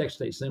Museum, but the Texas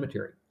State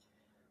Cemetery.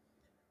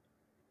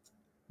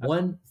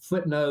 One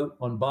footnote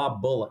on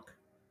Bob Bullock.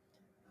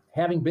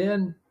 Having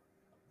been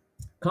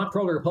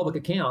Comptroller of Public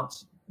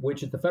Accounts,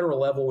 which at the federal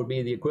level would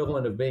be the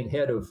equivalent of being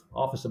head of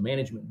Office of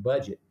Management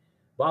Budget,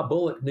 Bob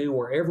Bullock knew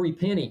where every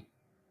penny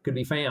could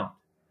be found.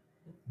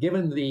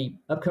 Given the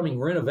upcoming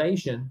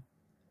renovation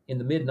in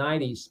the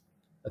mid-90s,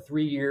 a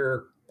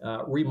 3-year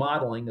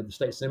remodeling of the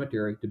State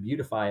Cemetery to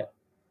beautify it,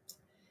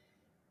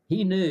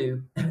 he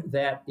knew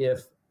that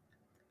if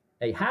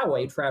a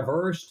highway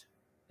traversed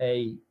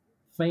a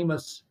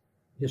famous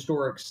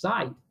historic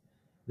site,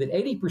 that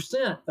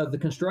 80% of the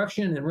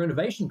construction and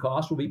renovation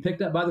costs will be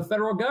picked up by the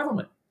federal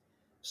government.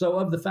 So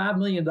of the $5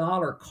 million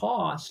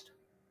cost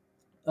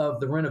of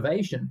the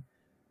renovation,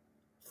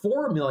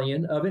 $4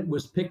 million of it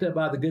was picked up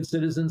by the good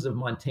citizens of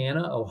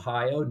Montana,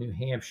 Ohio, New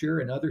Hampshire,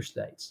 and other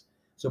states.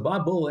 So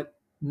Bob Bullock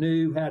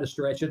knew how to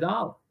stretch a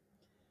dollar.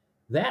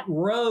 That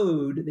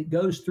road that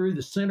goes through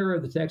the center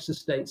of the Texas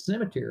State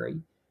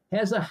Cemetery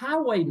has a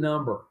highway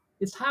number.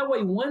 It's Highway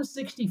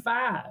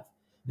 165,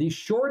 the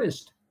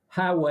shortest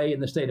highway in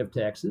the state of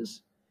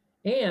Texas,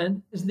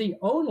 and is the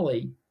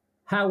only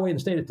highway in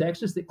the state of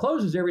Texas that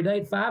closes every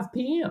day at 5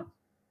 p.m.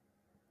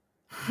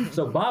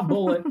 So Bob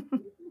Bullock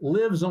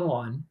lives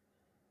on,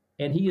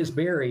 and he is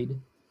buried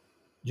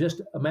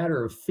just a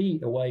matter of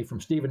feet away from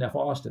Stephen F.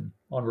 Austin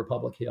on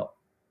Republic Hill.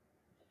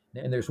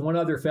 And there's one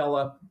other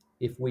fella,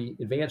 if we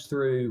advance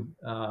through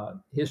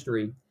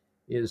history,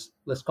 is,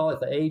 let's call it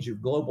the age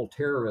of global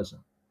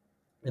terrorism.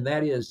 And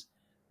that is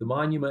the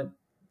monument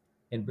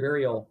and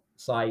burial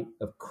site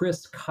of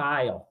Chris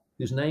Kyle,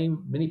 whose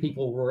name many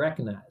people will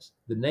recognize,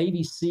 the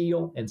Navy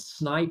SEAL and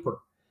sniper,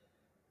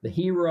 the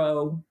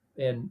hero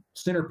and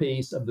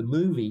centerpiece of the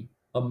movie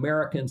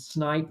American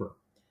Sniper.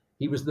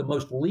 He was the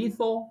most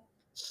lethal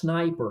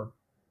sniper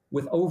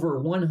with over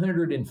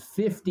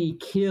 150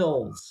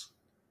 kills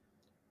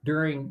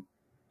during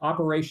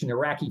Operation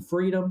Iraqi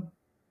Freedom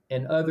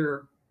and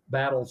other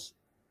battles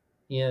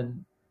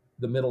in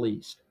the Middle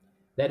East.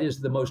 That is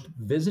the most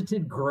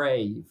visited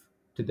grave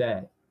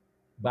today,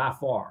 by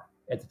far,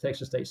 at the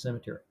Texas State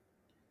Cemetery.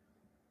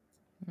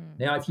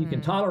 Now, if you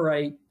can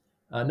tolerate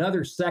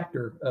another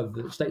sector of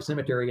the state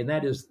cemetery, and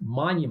that is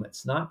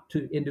monuments, not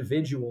to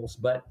individuals,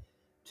 but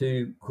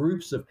to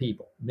groups of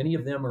people. Many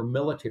of them are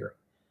military.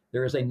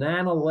 There is a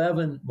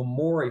 9/11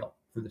 memorial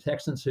for the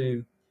Texans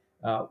who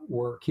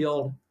were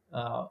killed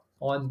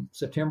on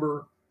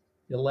September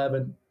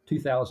 11,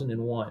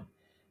 2001.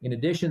 In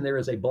addition, there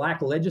is a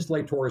Black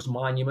Legislators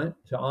Monument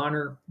to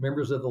honor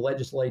members of the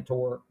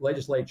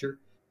legislature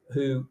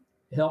who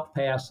helped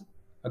pass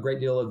a great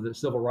deal of the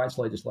civil rights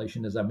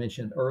legislation, as I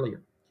mentioned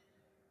earlier.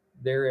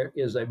 There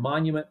is a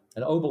monument,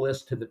 an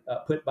obelisk to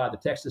put by the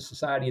Texas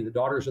Society of the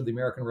Daughters of the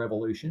American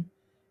Revolution.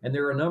 And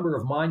there are a number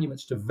of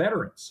monuments to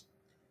veterans,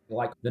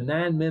 like the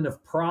 9 Men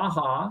of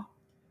Praha,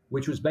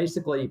 which was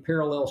basically a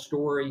parallel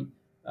story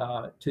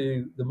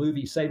to the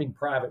movie Saving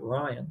Private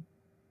Ryan,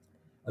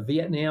 a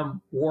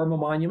Vietnam War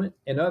monument,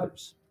 and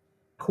others.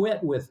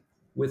 Quit with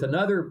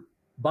another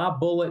Bob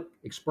Bullock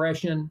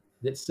expression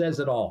that says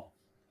it all.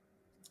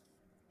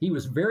 He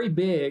was very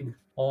big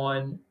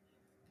on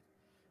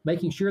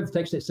making sure the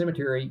Texas State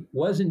Cemetery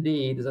was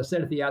indeed, as I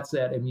said at the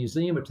outset, a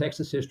museum of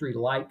Texas history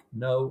like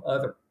no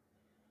other.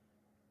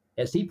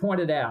 As he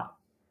pointed out,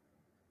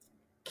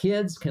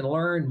 kids can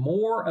learn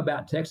more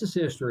about Texas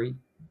history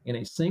in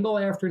a single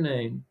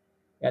afternoon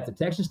at the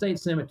Texas State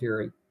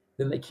Cemetery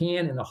than they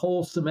can in a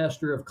whole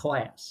semester of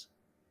class.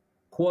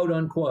 Quote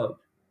unquote,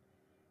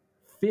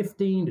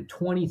 15 to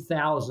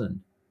 20,000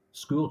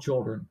 school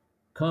children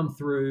come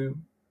through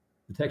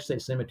the Texas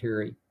State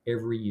Cemetery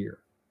every year.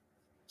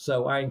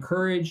 So I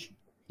encourage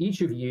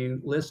each of you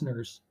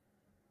listeners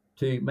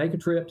to make a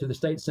trip to the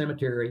state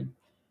cemetery.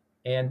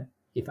 And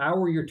if I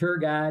were your tour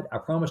guide, I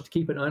promise to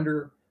keep it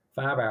under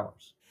 5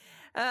 hours.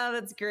 Oh,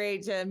 that's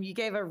great, Jim. You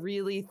gave a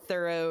really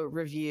thorough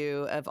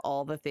review of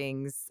all the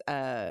things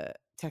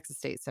Texas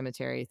State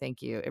Cemetery.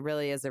 Thank you. It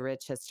really is a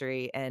rich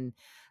history. And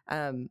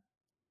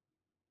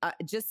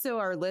just so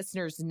our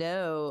listeners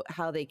know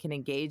how they can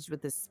engage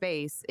with this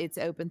space, it's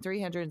open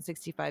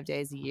 365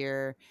 days a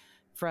year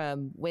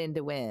from when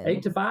to when?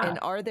 8 to 5. And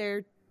are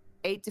there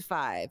 8 to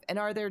 5? And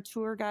are there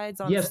tour guides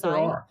on Yes, site? there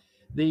are.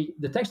 The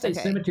Texas State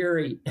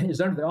Cemetery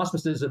is under the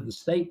auspices of the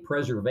State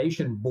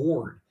Preservation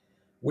Board,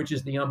 which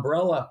is the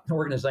umbrella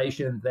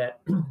organization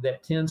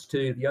that tends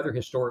to the other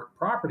historic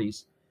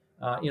properties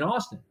in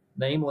Austin,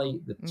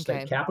 namely the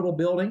State Capitol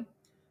Building,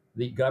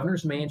 the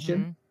Governor's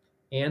Mansion,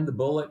 and the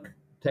Bullock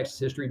Texas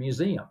History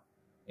Museum.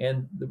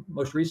 And the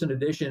most recent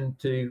addition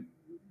to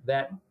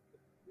that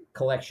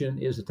collection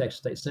is the Texas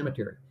State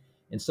Cemetery.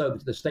 And so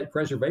the State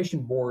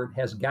Preservation Board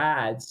has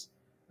guides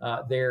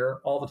there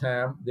all the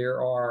time.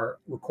 There are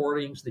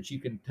recordings that you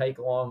can take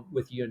along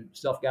with you in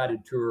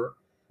self-guided tour.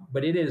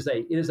 But it is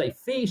a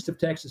feast of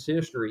Texas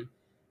history.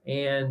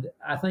 And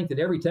I think that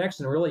every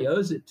Texan really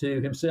owes it to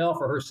himself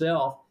or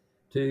herself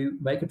to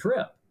make a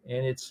trip.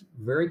 And it's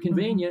very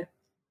convenient.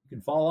 You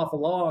can fall off a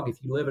log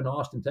if you live in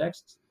Austin,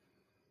 Texas.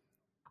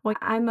 Well,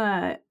 I'm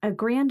a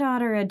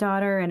granddaughter, a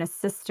daughter, and a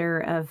sister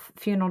of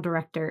funeral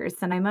directors.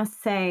 And I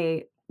must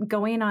say,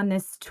 going on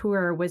this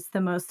tour was the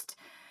most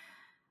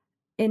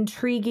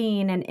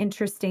intriguing and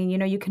interesting. You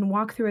know, you can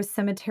walk through a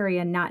cemetery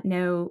and not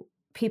know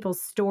people's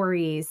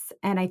stories.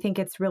 And I think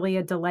it's really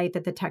a delight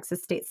that the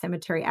Texas State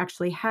Cemetery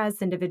actually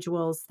has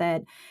individuals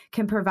that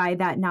can provide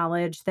that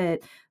knowledge that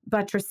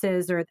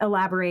buttresses or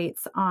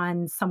elaborates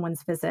on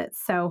someone's visit.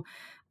 So,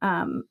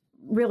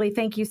 really,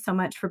 thank you so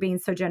much for being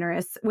so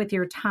generous with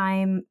your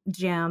time,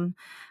 Jim.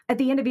 At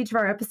the end of each of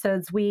our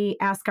episodes, we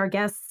ask our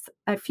guests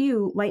a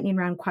few lightning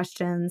round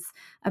questions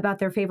about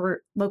their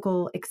favorite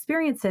local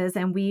experiences,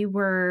 and we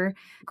were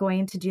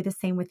going to do the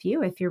same with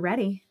you if you're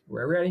ready.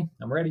 We're ready.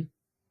 I'm ready.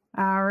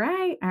 All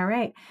right. All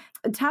right.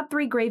 Top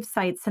 3 grave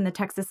sites in the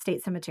Texas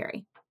State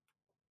Cemetery.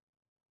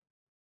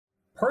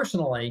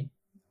 Personally,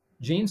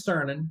 Gene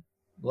Cernan,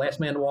 the last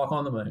man to walk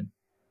on the moon,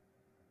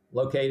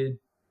 located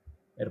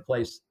at a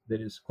place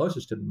that is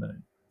closest to the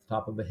moon,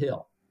 top of a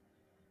hill.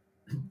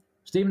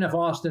 Stephen F.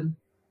 Austin,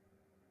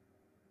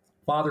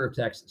 father of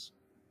Texas.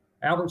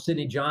 Albert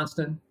Sidney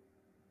Johnston,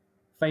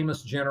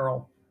 famous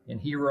general and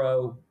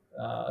hero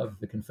of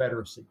the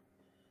Confederacy.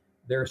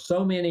 There are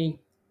so many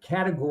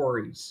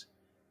categories.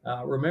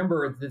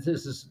 Remember that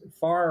this is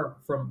far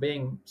from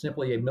being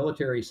simply a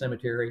military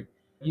cemetery.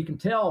 You can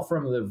tell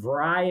from the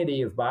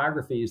variety of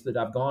biographies that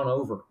I've gone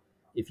over.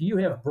 If you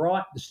have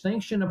brought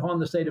distinction upon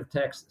the state of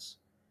Texas,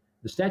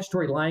 the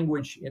statutory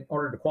language in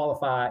order to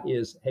qualify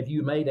is, have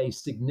you made a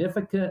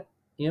significant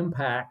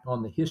impact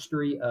on the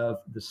history of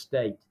the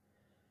state?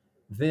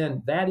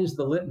 Then that is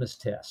the litmus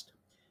test.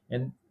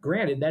 And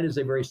granted, that is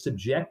a very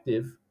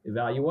subjective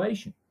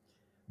evaluation.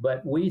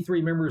 But we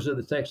 3 members of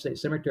the Texas State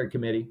Cemetery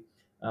Committee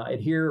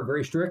adhere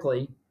very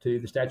strictly to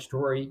the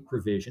statutory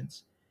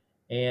provisions.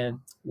 And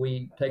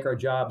we take our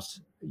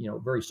jobs,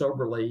 very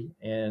soberly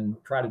and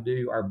try to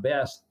do our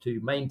best to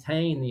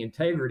maintain the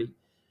integrity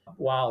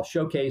while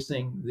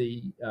showcasing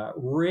the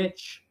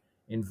rich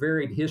and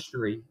varied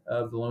history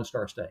of the Lone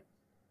Star State.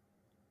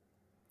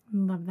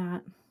 Love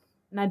that.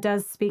 And that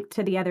does speak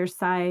to the other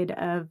side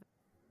of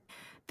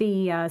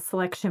the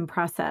selection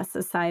process,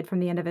 aside from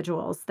the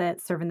individuals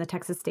that serve in the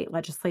Texas State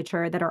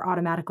Legislature that are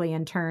automatically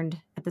interned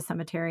at the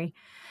cemetery.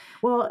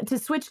 Well, to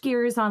switch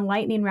gears on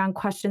lightning round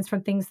questions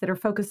from things that are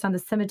focused on the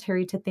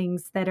cemetery to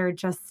things that are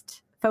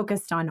just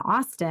focused on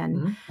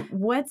Austin,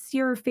 what's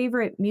your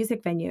favorite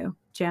music venue,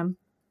 Jim?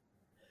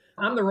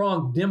 I'm the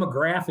wrong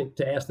demographic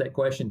to ask that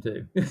question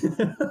to.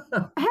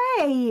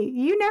 Hey,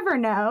 you never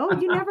know.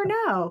 You never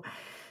know.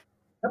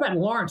 How about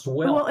Lawrence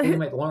Welk? We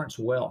make Lawrence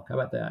Welk. How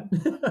about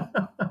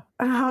that?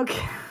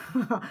 Okay.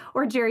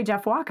 Or Jerry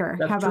Jeff Walker.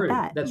 That's How about true.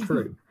 that? That's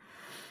true.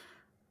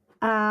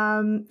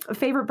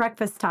 Favorite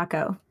breakfast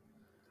taco?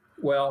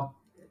 Well,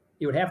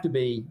 it would have to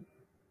be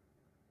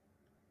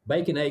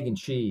bacon, egg, and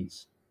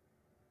cheese.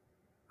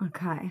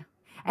 Okay.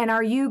 And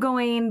are you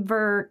going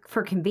for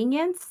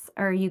convenience?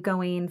 Are you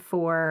going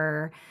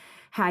for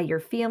how you're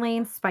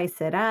feeling?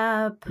 Spice it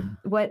up?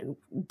 What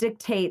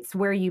dictates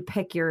where you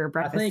pick your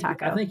breakfast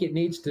taco? I think it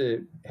needs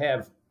to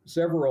have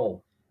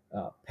several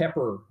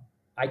pepper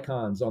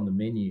icons on the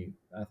menu.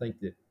 I think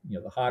that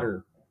the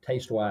hotter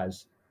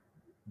taste-wise,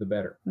 the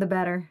better. The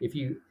better. If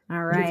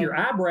All right. If your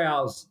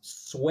eyebrows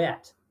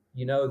sweat,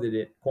 you know that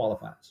it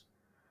qualifies.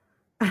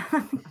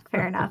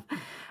 Fair enough.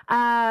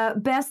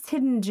 Best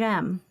hidden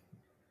gem.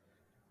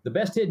 The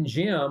best hidden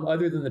gem,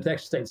 other than the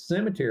Texas State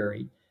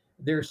Cemetery,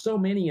 there's so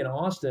many in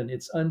Austin,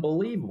 it's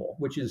unbelievable,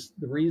 which is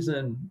the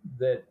reason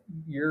that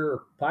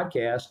your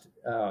podcast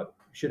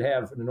should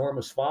have an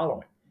enormous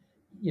following.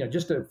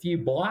 Just a few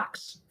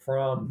blocks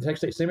from the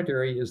Texas State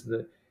Cemetery is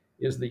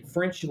the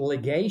French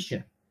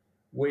legation,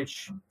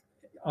 which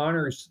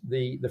honors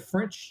the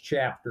French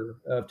chapter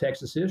of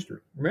Texas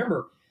history.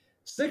 Remember,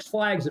 Six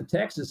Flags of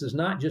Texas is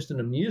not just an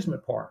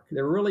amusement park.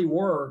 There really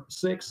were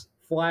 6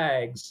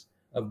 flags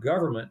of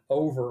government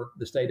over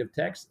the state of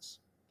Texas.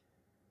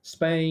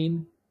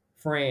 Spain,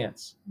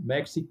 France,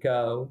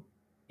 Mexico,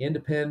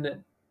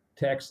 independent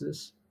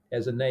Texas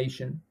as a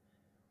nation,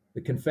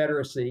 the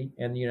Confederacy,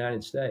 and the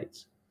United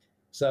States.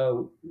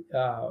 So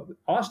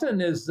Austin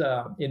is,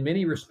 in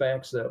many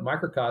respects, a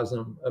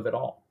microcosm of it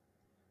all,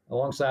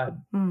 alongside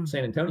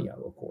San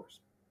Antonio, of course.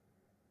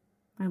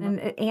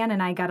 And Ann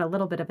and I got a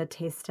little bit of a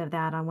taste of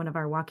that on one of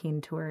our walking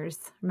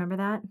tours. Remember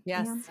that?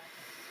 Yes. Ann?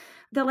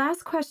 The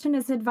last question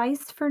is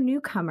advice for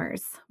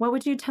newcomers. What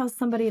would you tell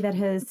somebody that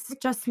has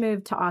just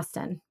moved to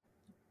Austin?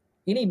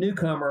 Any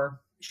newcomer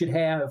should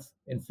have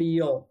and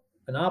feel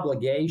an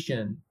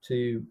obligation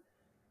to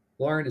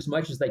learn as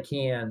much as they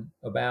can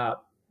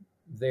about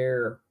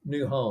their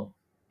new home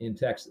in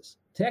Texas.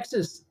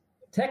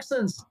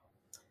 Texans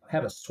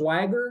have a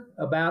swagger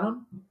about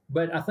them,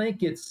 but I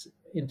think it's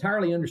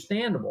entirely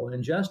understandable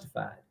and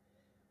justified.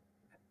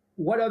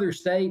 What other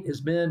state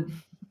has been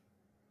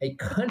a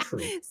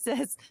country?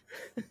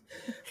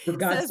 For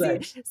God's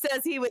sake.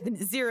 Says he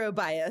with zero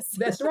bias.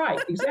 That's right.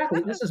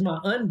 Exactly. This is my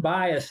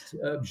unbiased,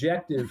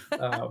 objective,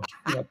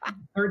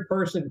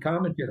 third-person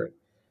commentary.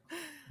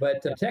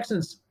 But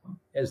Texans,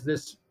 as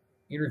this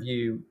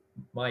interview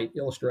might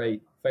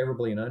illustrate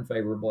favorably and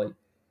unfavorably,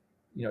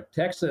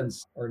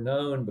 Texans are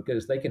known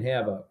because they can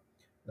have a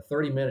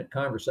 30-minute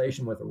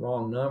conversation with the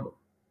wrong number.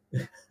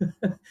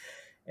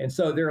 And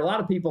so there are a lot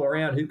of people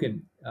around who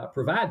can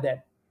provide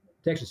that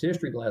Texas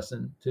history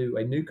lesson to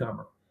a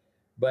newcomer.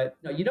 But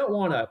you don't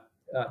want to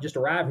just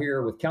arrive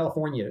here with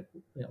California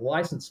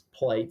license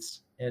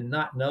plates and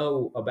not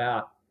know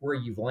about where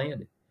you've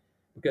landed,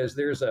 because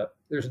there's an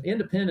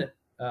independent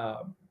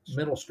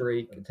mental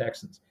streak in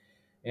Texans.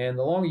 And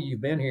the longer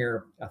you've been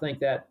here, I think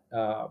that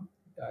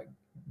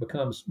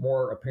becomes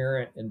more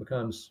apparent and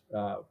becomes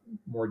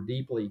more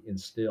deeply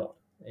instilled.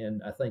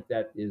 And I think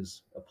that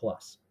is a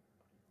plus.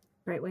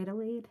 Great way to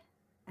lead.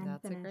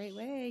 That's finish. A great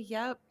way.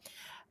 Yep.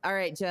 All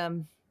right,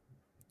 Jim.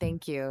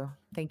 Thank you.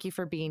 Thank you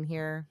for being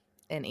here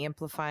and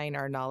amplifying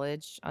our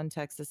knowledge on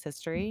Texas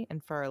history,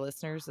 and for our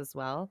listeners as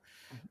well.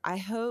 I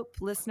hope,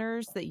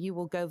 listeners, that you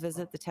will go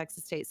visit the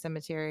Texas State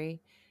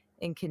Cemetery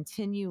and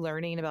continue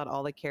learning about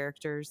all the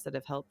characters that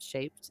have helped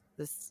shape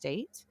the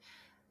state.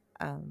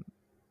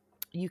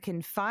 You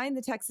can find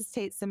the Texas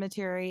State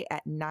Cemetery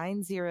at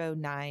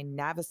 909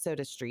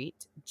 Navasota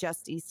Street,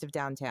 just east of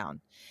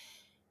downtown.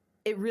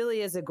 It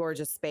really is a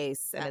gorgeous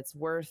space, and it's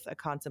worth a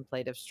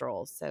contemplative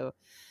stroll. So,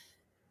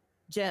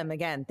 Jim,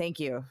 again, thank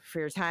you for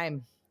your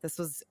time. This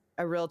was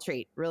a real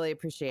treat. Really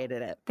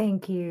appreciated it.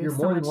 Thank you. You're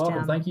more than welcome.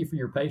 Jim. Thank you for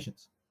your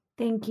patience.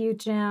 Thank you,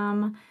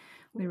 Jim.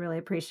 We really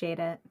appreciate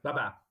it.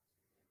 Bye-bye.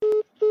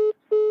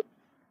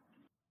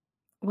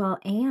 Well,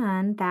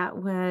 Anne, that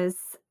was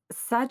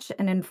such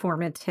an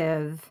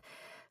informative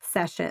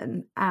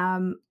session.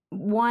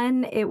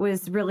 One, it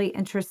was really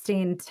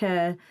interesting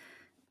to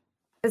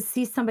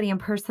see somebody in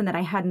person that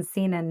I hadn't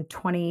seen in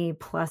 20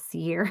 plus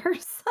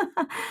years.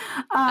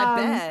 I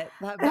bet.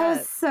 It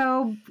was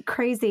so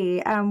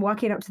crazy.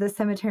 Walking up to the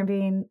cemetery and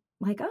being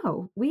like,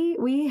 oh,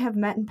 we have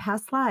met in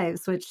past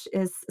lives, which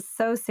is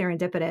so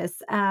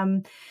serendipitous.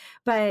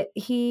 But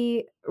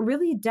he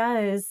really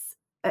does.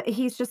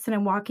 He's just a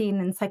walking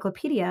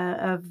encyclopedia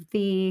of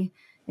the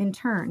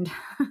interned,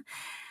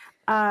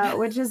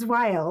 which is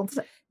wild.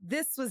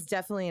 This was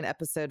definitely an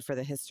episode for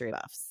the history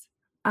buffs.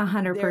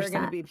 100%. There are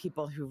going to be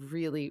people who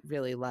really,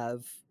 really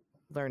love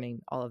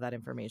learning all of that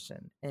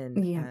information.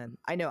 And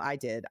I know I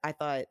did. I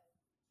thought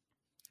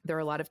there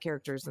are a lot of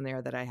characters in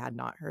there that I had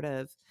not heard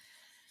of.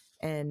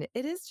 And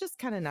it is just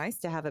kind of nice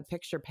to have a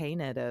picture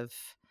painted of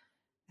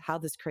how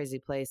this crazy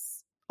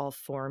place all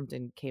formed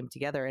and came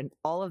together. And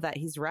all of that,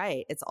 he's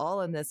right. It's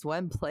all in this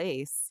one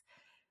place.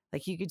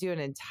 Like, you could do an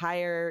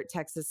entire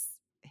Texas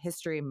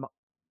history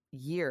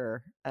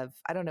year of,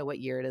 I don't know what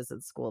year it is in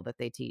school that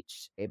they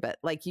teach, but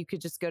like, you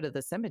could just go to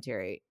the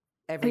cemetery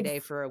every day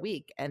for a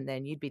week and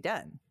then you'd be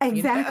done.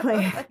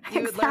 Exactly.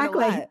 You would learn a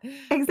lot.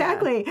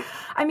 Exactly. Yeah.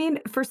 I mean,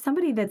 for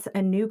somebody that's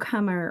a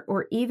newcomer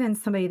or even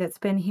somebody that's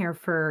been here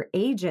for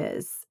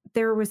ages,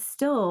 there was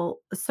still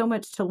so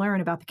much to learn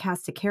about the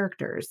cast of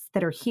characters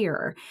that are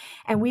here.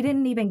 And we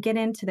didn't even get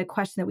into the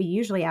question that we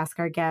usually ask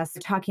our guests,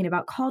 talking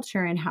about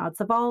culture and how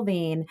it's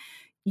evolving.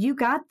 You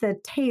got the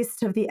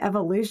taste of the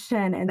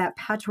evolution and that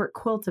patchwork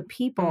quilt of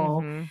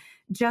people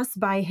just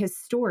by his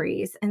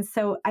stories. And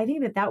so I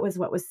think that was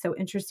what was so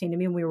interesting to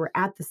me when we were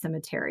at the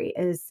cemetery,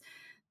 is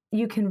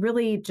you can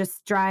really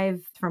just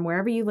drive from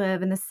wherever you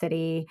live in the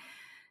city,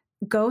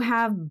 go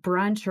have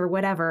brunch or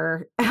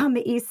whatever on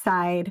the east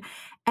side,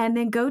 and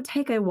then go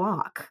take a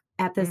walk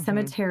at the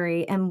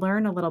cemetery and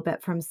learn a little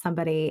bit from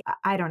somebody.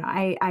 I don't know.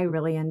 I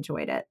really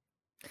enjoyed it.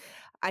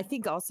 I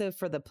think also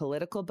for the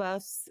political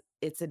buffs,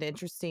 it's an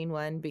interesting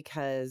one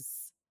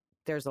because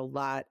there's a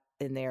lot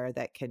in there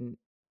that can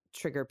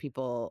trigger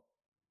people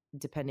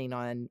depending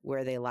on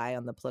where they lie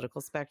on the political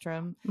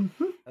spectrum.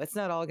 It's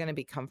not all going to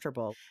be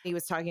comfortable. He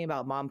was talking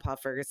about Mom Pa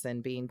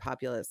Ferguson being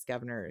populist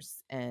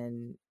governors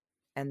and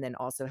then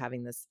also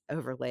having this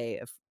overlay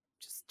of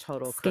just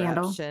total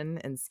corruption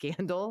and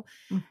scandal.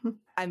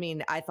 I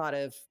mean, I thought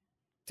of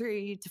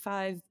 3 to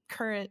 5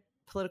 current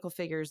political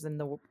figures in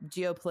the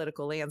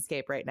geopolitical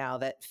landscape right now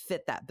that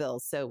fit that bill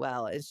so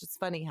well. It's just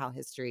funny how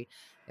history,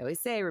 I always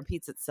say,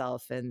 repeats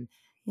itself, and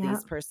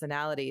these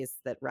personalities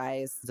that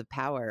rise to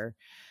power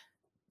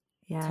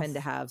tend to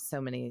have so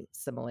many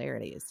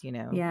similarities, you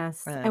know?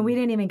 Yes. And we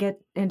didn't even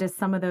get into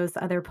some of those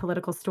other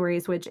political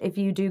stories, which if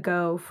you do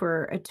go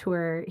for a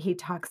tour, he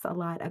talks a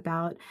lot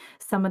about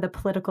some of the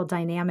political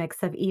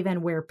dynamics of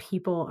even where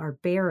people are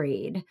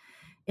buried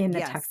in the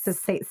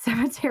Texas State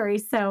Cemetery.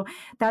 So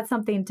that's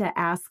something to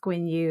ask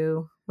when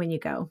you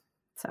go.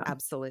 So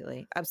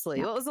Absolutely.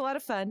 Well, it was a lot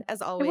of fun,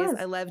 as always.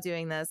 I love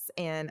doing this,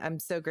 and I'm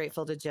so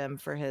grateful to Jim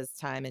for his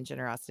time and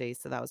generosity.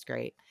 So that was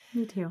great.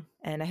 Me too.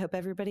 And I hope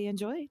everybody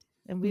enjoyed.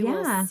 And we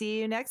will see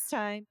you next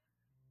time.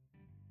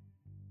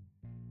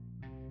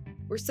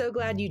 We're so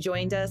glad you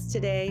joined us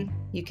today.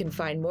 You can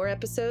find more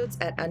episodes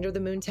at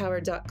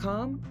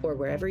underthemoontower.com or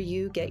wherever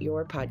you get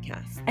your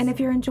podcasts. And if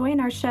you're enjoying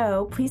our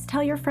show, please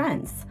tell your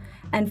friends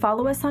and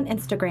follow us on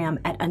Instagram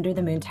at Under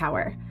the Moon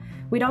Tower.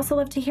 We'd also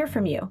love to hear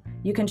from you.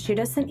 You can shoot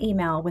us an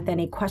email with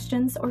any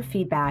questions or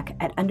feedback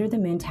at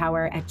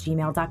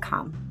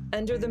underthemoontower@gmail.com.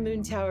 Under the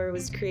Moon Tower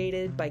was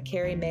created by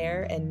Carrie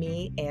Mayer and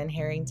me, Ann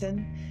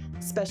Harrington.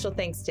 Special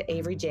thanks to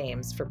Avery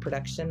James for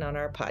production on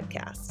our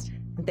podcast.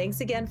 And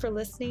thanks again for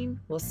listening.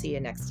 We'll see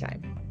you next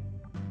time.